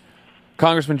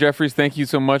 Congressman Jeffries, thank you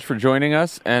so much for joining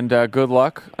us, and good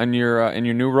luck on your in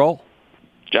your new role.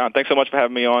 John, thanks so much for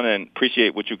having me on, and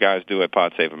appreciate what you guys do at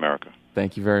Pod Save America.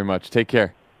 Thank you very much. Take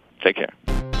care. Take care.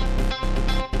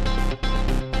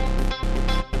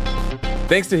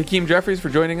 Thanks to Hakeem Jeffries for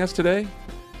joining us today.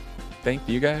 Thank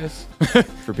you guys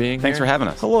for being Thanks here. for having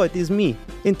us. Hello, it is me,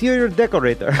 interior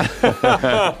decorator.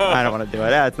 I don't want to do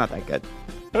it. It's not that good.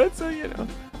 That's you know.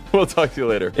 We'll talk to you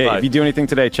later. Hey, Bye. if you do anything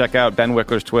today, check out Ben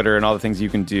Wickler's Twitter and all the things you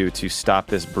can do to stop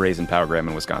this brazen power grab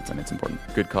in Wisconsin. It's important.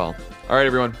 Good call. All right,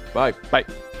 everyone. Bye. Bye.